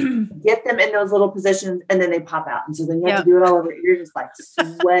mean, get them in those little positions and then they pop out. And so then you have to do it all over. You're just like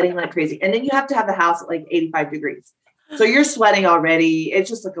sweating like crazy. And then you have to have the house at like 85 degrees. So you're sweating already. It's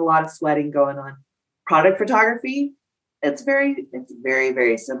just like a lot of sweating going on. Product photography, it's very,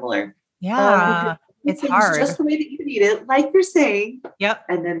 very similar. Yeah. It's hard. Just the way that you need it, like you're saying. Yep.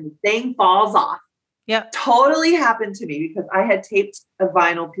 And then the thing falls off. Yep. Totally happened to me because I had taped a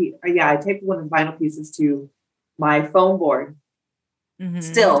vinyl piece. I taped one of the vinyl pieces to my foam board.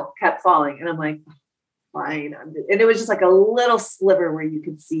 Still kept falling. And I'm like, fine. And it was just like a little sliver where you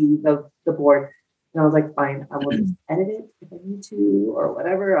could see the board. And I was like, fine, I will just edit it if I need to or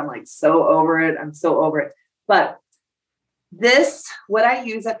whatever. I'm like so over it. I'm so over it. But what I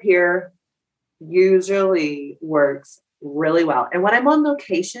use up here usually works really well. And when I'm on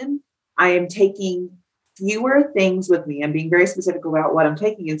location, I am taking fewer things with me. I'm being very specific about what I'm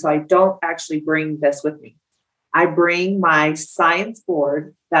taking. And so I don't actually bring this with me. I bring my science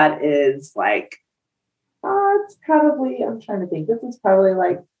board that is like, it's probably, I'm trying to think, this is probably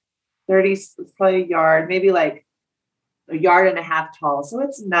like 30, it's probably a yard, maybe like a yard and a half tall. So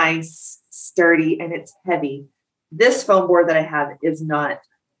it's nice, sturdy, and it's heavy. This foam board that I have is not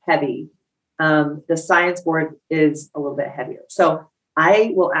heavy. The science board is a little bit heavier. So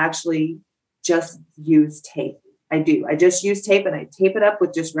I will actually just use tape. I do. I just use tape and I tape it up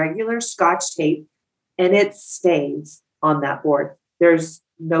with just regular Scotch tape and it stays on that board. There's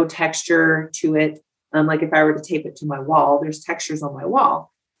no texture to it. Like if I were to tape it to my wall, there's textures on my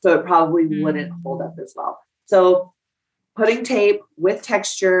wall. So it probably wouldn't hold up as well. So putting tape with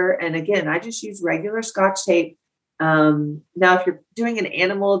texture. And again, I just use regular Scotch tape. Now, if you're doing an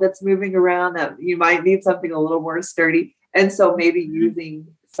animal that's moving around, that you might need something a little more sturdy. And so maybe using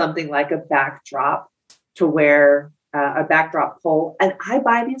something like a backdrop to wear a backdrop pole. And I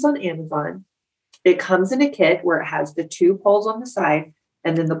buy these on Amazon. It comes in a kit where it has the two poles on the side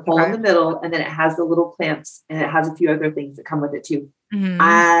and then the pole in the middle. And then it has the little clamps and it has a few other things that come with it too.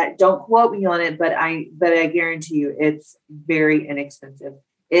 Don't quote me on it, but I guarantee you it's very inexpensive.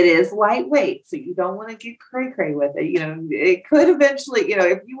 It is lightweight, so you don't want to get cray with it. It could eventually,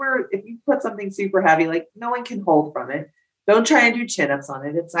 if you put something super heavy, like no one can hold from it. Don't try and do chin-ups on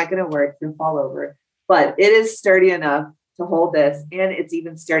it. It's not going to work. You'll fall over. But it is sturdy enough to hold this, and it's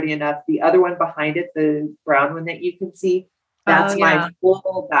even sturdy enough. The other one behind it, the brown one that you can see, that's my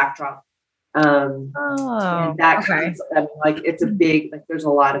full backdrop. And that comes, it's a big, there's a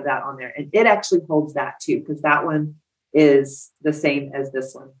lot of that on there, and it actually holds that too, because that one is the same as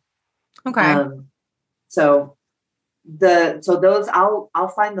this one. Okay. So those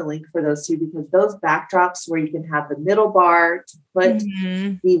I'll find the link for those two, because those backdrops where you can have the middle bar to put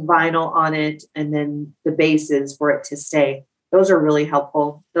the vinyl on it and then the bases for it to stay, those are really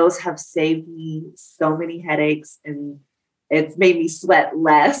helpful. Those have saved me so many headaches, and it's made me sweat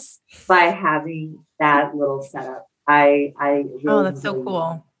less by having that little setup. I really that's so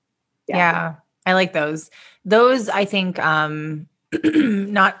cool. Yeah. I like those. Those, I think,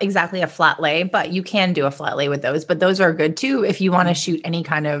 not exactly a flat lay, but you can do a flat lay with those. But those are good too if you want to shoot any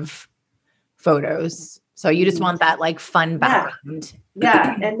kind of photos. So you just want that like fun background.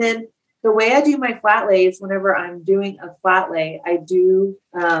 Yeah. And then the way I do my flat lays, whenever I'm doing a flat lay, I do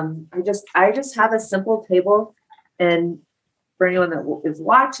I just have a simple table, and for anyone that is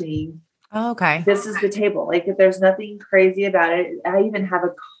watching, this is the table. Like, if there's nothing crazy about it, I even have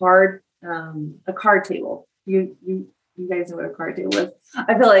a card table. You guys know what a card table is?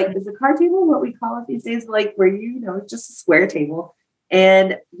 I feel like, is a card table what we call it these days? Like, where it's just a square table,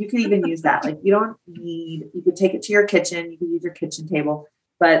 and you can even use that. Like, you could take it to your kitchen. You could use your kitchen table.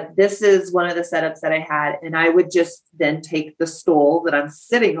 But this is one of the setups that I had, and I would just then take the stool that I'm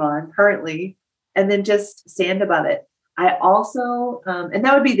sitting on currently, and then just stand above it. I also, and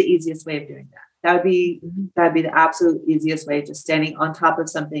that would be the easiest way of doing that. That'd be the absolute easiest way, just standing on top of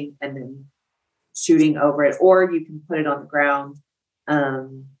something and then shooting over it. Or you can put it on the ground,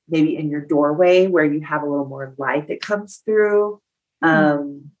 maybe in your doorway where you have a little more light that comes through.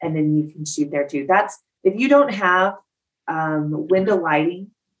 And then you can shoot there too. That's, if you don't have window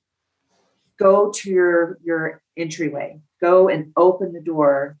lighting, go to your entryway, go and open the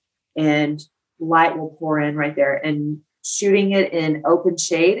door, and light will pour in right there. And shooting it in open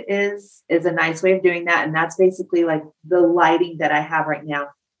shade is a nice way of doing that. And that's basically like the lighting that I have right now.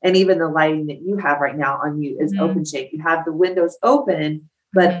 And even the lighting that you have right now on you is open shade. You have the windows open,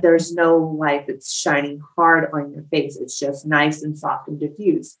 but there's no light that's shining hard on your face. It's just nice and soft and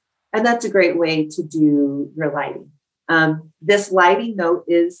diffused. And that's a great way to do your lighting. This lighting though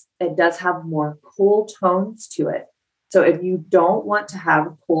it does have more cool tones to it. So if you don't want to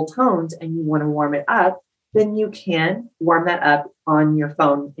have cool tones and you want to warm it up, then you can warm that up on your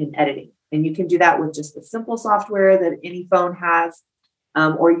phone in editing. And you can do that with just the simple software that any phone has,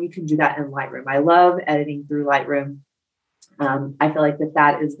 or you can do that in Lightroom. I love editing through Lightroom. I feel like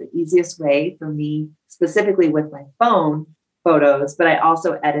that is the easiest way for me, specifically with my phone photos, but I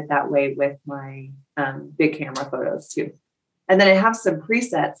also edit that way with my big camera photos too. And then I have some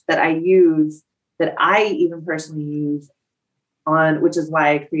presets that I use, that I even personally use on, which is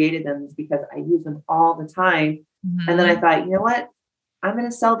why I created them, is because I use them all the time. And then I thought, you know what? I'm going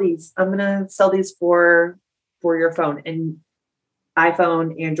to sell these. I'm going to sell these for your phone. And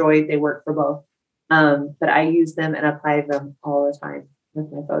iPhone, Android, they work for both. But I use them and apply them all the time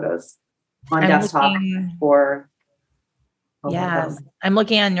with my photos on desktop Yes. I'm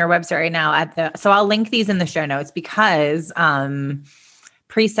looking on your website right now so I'll link these in the show notes, because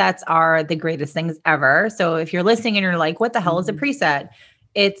presets are the greatest things ever. So if you're listening and you're like, what the hell is a preset?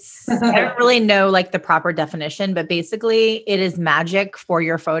 I don't really know like the proper definition, but basically it is magic for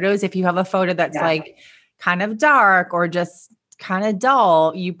your photos. If you have a photo that's like kind of dark or just kind of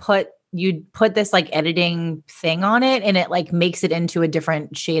dull, you'd put this like editing thing on it, and it like makes it into a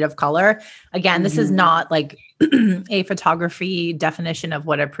different shade of color. Again, this is not like a photography definition of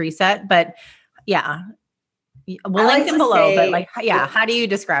what a preset, but we'll link them below, but how do you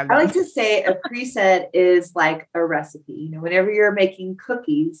describe them? I like to say a preset is like a recipe. Whenever you're making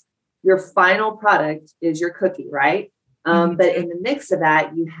cookies, your final product is your cookie, right? But in the mix of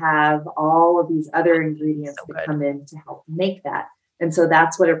that, you have all of these other ingredients that come in to help make that. And so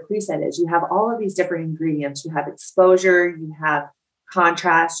that's what a preset is. You have all of these different ingredients. You have exposure, you have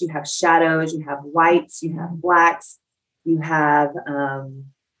contrast, you have shadows, you have whites, you have blacks, you have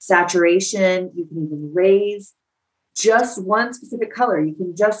saturation. You can even raise just one specific color. You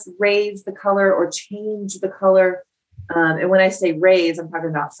can just raise the color or change the color. And when I say raise, I'm talking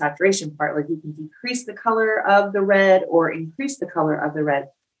about saturation part. Like you can decrease the color of the red or increase the color of the red.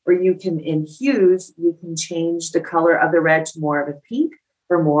 Or you can, in hues, you can change the color of the red to more of a pink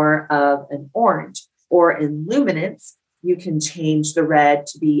or more of an orange. Or in luminance, you can change the red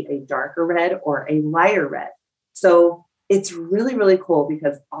to be a darker red or a lighter red. So it's really, really cool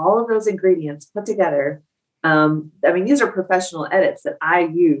because all of those ingredients put together, these are professional edits that I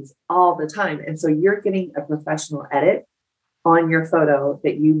use all the time. And so you're getting a professional edit on your photo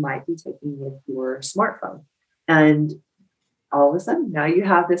that you might be taking with your smartphone. And all of a sudden, now you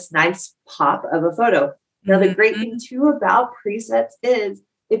have this nice pop of a photo. Now, the great thing too about presets is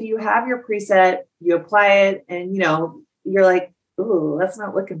if you have your preset, you apply it and, you're like, ooh, that's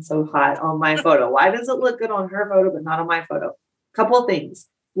not looking so hot on my photo. Why does it look good on her photo, but not on my photo? Couple of things.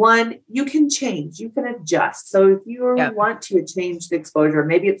 One, you can change, you can adjust. So if you want to change the exposure,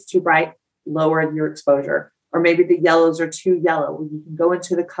 maybe it's too bright, lower your exposure, or maybe the yellows are too yellow. Well, you can go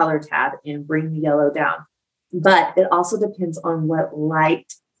into the color tab and bring the yellow down. But it also depends on what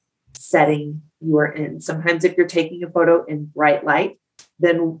light setting you are in. Sometimes if you're taking a photo in bright light,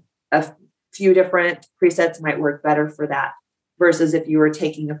 then a few different presets might work better for that. Versus if you were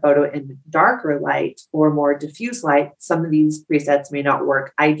taking a photo in darker light or more diffuse light, some of these presets may not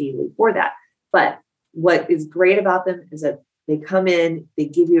work ideally for that. But what is great about them is that they come in, they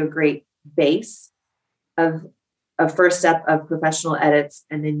give you a great base of a first step of professional edits,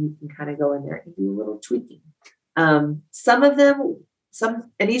 and then you can kind of go in there and do a little tweaking. Some of them,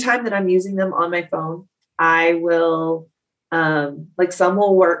 anytime that I'm using them on my phone, I will, some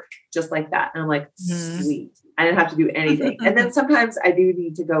will work just like that. And I'm like, sweet. I didn't have to do anything. And then sometimes I do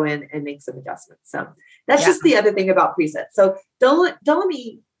need to go in and make some adjustments. So that's just the other thing about presets. So don't let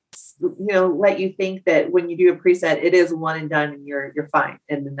me, let you think that when you do a preset, it is one and done and you're fine.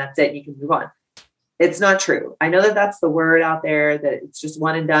 And then that's it. And you can move on. It's not true. I know that that's the word out there, that it's just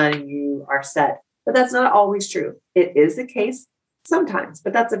one and done and you are set, but that's not always true. It is the case sometimes,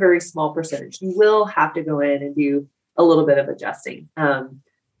 but that's a very small percentage. You will have to go in and do a little bit of adjusting.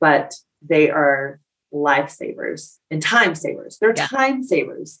 But they are lifesavers and time savers. They're time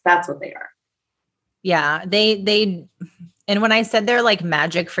savers. That's what they are. Yeah. And when I said they're like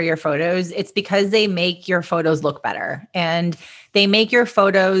magic for your photos, it's because they make your photos look better and they make your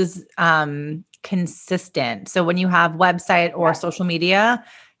photos consistent. So when you have website or social media,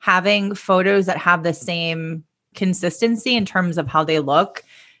 having photos that have the same consistency in terms of how they look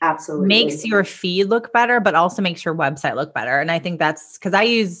absolutely makes your feed look better, but also makes your website look better. And I think that's because I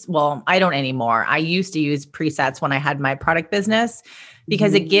don't anymore. I used to use presets when I had my product business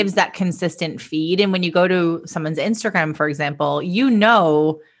because it gives that consistent feed. And when you go to someone's Instagram, for example,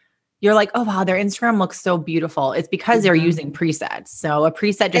 you're like, oh, wow, their Instagram looks so beautiful. It's because they're using presets. So a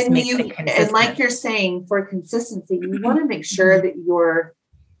preset just makes it consistent. And like you're saying, for consistency, you want to make sure that you're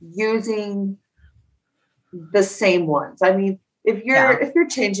using the same ones. I mean, if you're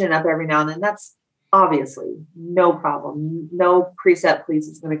changing it up every now and then, that's obviously no problem. No preset police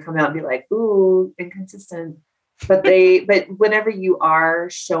is going to come out and be like, ooh, inconsistent. But whenever you are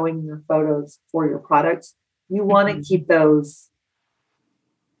showing your photos for your products, you want to keep those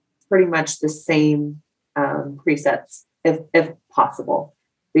pretty much the same presets if possible,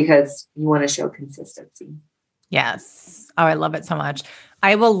 because you want to show consistency. Yes. Oh, I love it so much.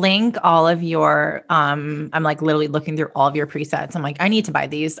 I will link all of your, I'm like literally looking through all of your presets. I'm like, I need to buy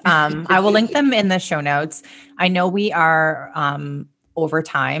these. I will link them in the show notes. I know we are over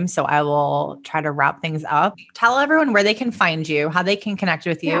time, so I will try to wrap things up. Tell everyone where they can find you, how they can connect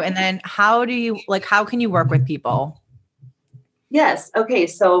with you. And then how can you work with people? Yes. Okay.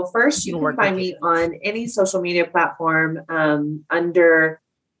 So first you can find me on any social media platform under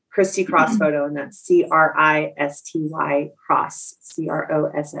Cristy Cross Photo, and that's CRISTY Cross,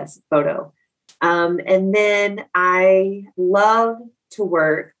 CROSS Photo. And then I love to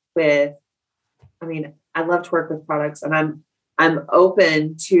work with products, and I'm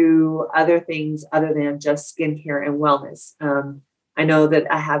open to other things other than just skincare and wellness. I know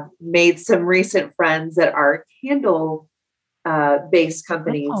that I have made some recent friends that are candle based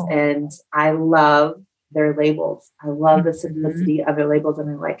companies, and I love their labels. I love the simplicity of their labels, and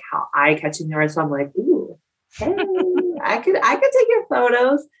I like how eye-catching they are. So I'm like, ooh, hey, I could take your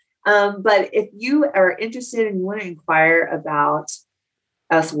photos. But if you are interested and you want to inquire about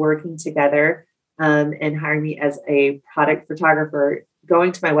us working together and hiring me as a product photographer,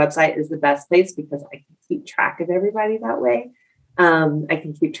 going to my website is the best place because I can keep track of everybody that way. I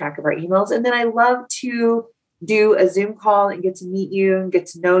can keep track of our emails. And then I love to do a Zoom call and get to meet you and get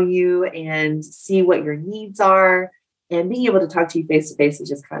to know you and see what your needs are. And being able to talk to you face to face is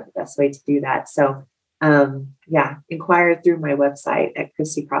just kind of the best way to do that. So inquire through my website at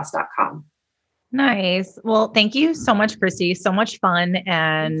CristyCross.com. Nice. Well, thank you so much, Cristy. So much fun.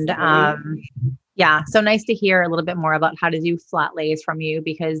 And so nice to hear a little bit more about how to do flat lays from you,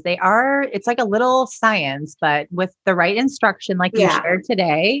 because it's like a little science, but with the right instruction, like you shared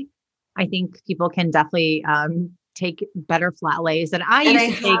today, I think people can definitely take better flat lays than I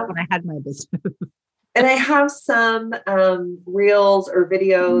used to take when I had my business. And I have some reels or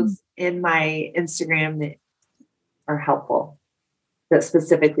videos in my Instagram that are helpful, that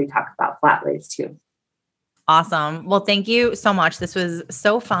specifically talk about flat lays too. Awesome. Well, thank you so much. This was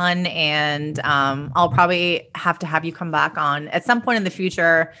so fun. And I'll probably have you come back on at some point in the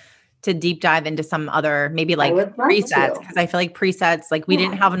future to deep dive into some other, maybe like presets. Because I feel like presets, like we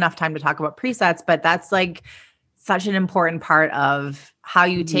didn't have enough time to talk about presets, but that's like such an important part of how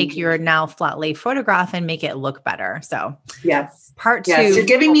you take your now flat lay photograph and make it look better. So yes, part 2. You're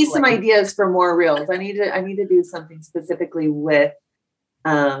giving me some ideas for more reels. I need to do something specifically with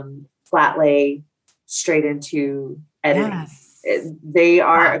flat lay straight into editing. Yes. They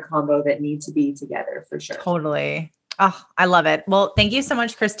are a combo that need to be together for sure. Totally. Oh, I love it. Well, thank you so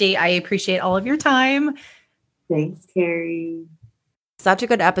much, Cristy. I appreciate all of your time. Thanks, Carrie. Such a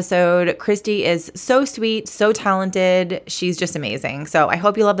good episode. Cristy is so sweet, so talented. She's just amazing. So I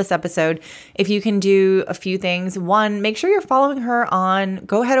hope you love this episode. If you can do a few things, one, make sure you're following her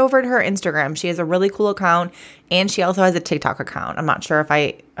go head over to her Instagram. She has a really cool account, and she also has a TikTok account. I'm not sure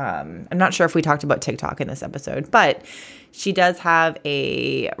if we talked about TikTok in this episode, but she does have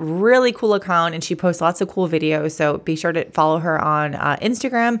a really cool account and she posts lots of cool videos. So be sure to follow her on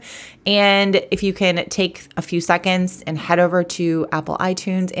Instagram. And if you can take a few seconds and head over to Apple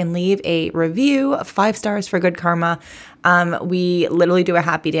iTunes and leave a review, 5 stars for Good Karma. We literally do a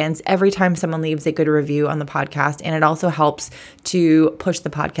happy dance every time someone leaves a good review on the podcast. And it also helps to push the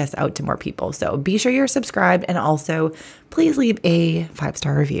podcast out to more people. So be sure you're subscribed, and also please leave a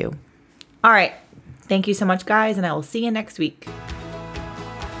 5-star review. All right. Thank you so much, guys, and I will see you next week.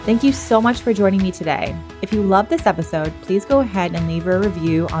 Thank you so much for joining me today. If you love this episode, please go ahead and leave a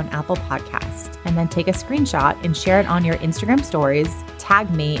review on Apple Podcasts, and then take a screenshot and share it on your Instagram stories. Tag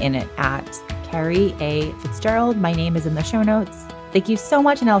me in it at Carrie A. Fitzgerald. My name is in the show notes. Thank you so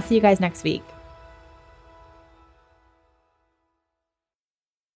much, and I'll see you guys next week.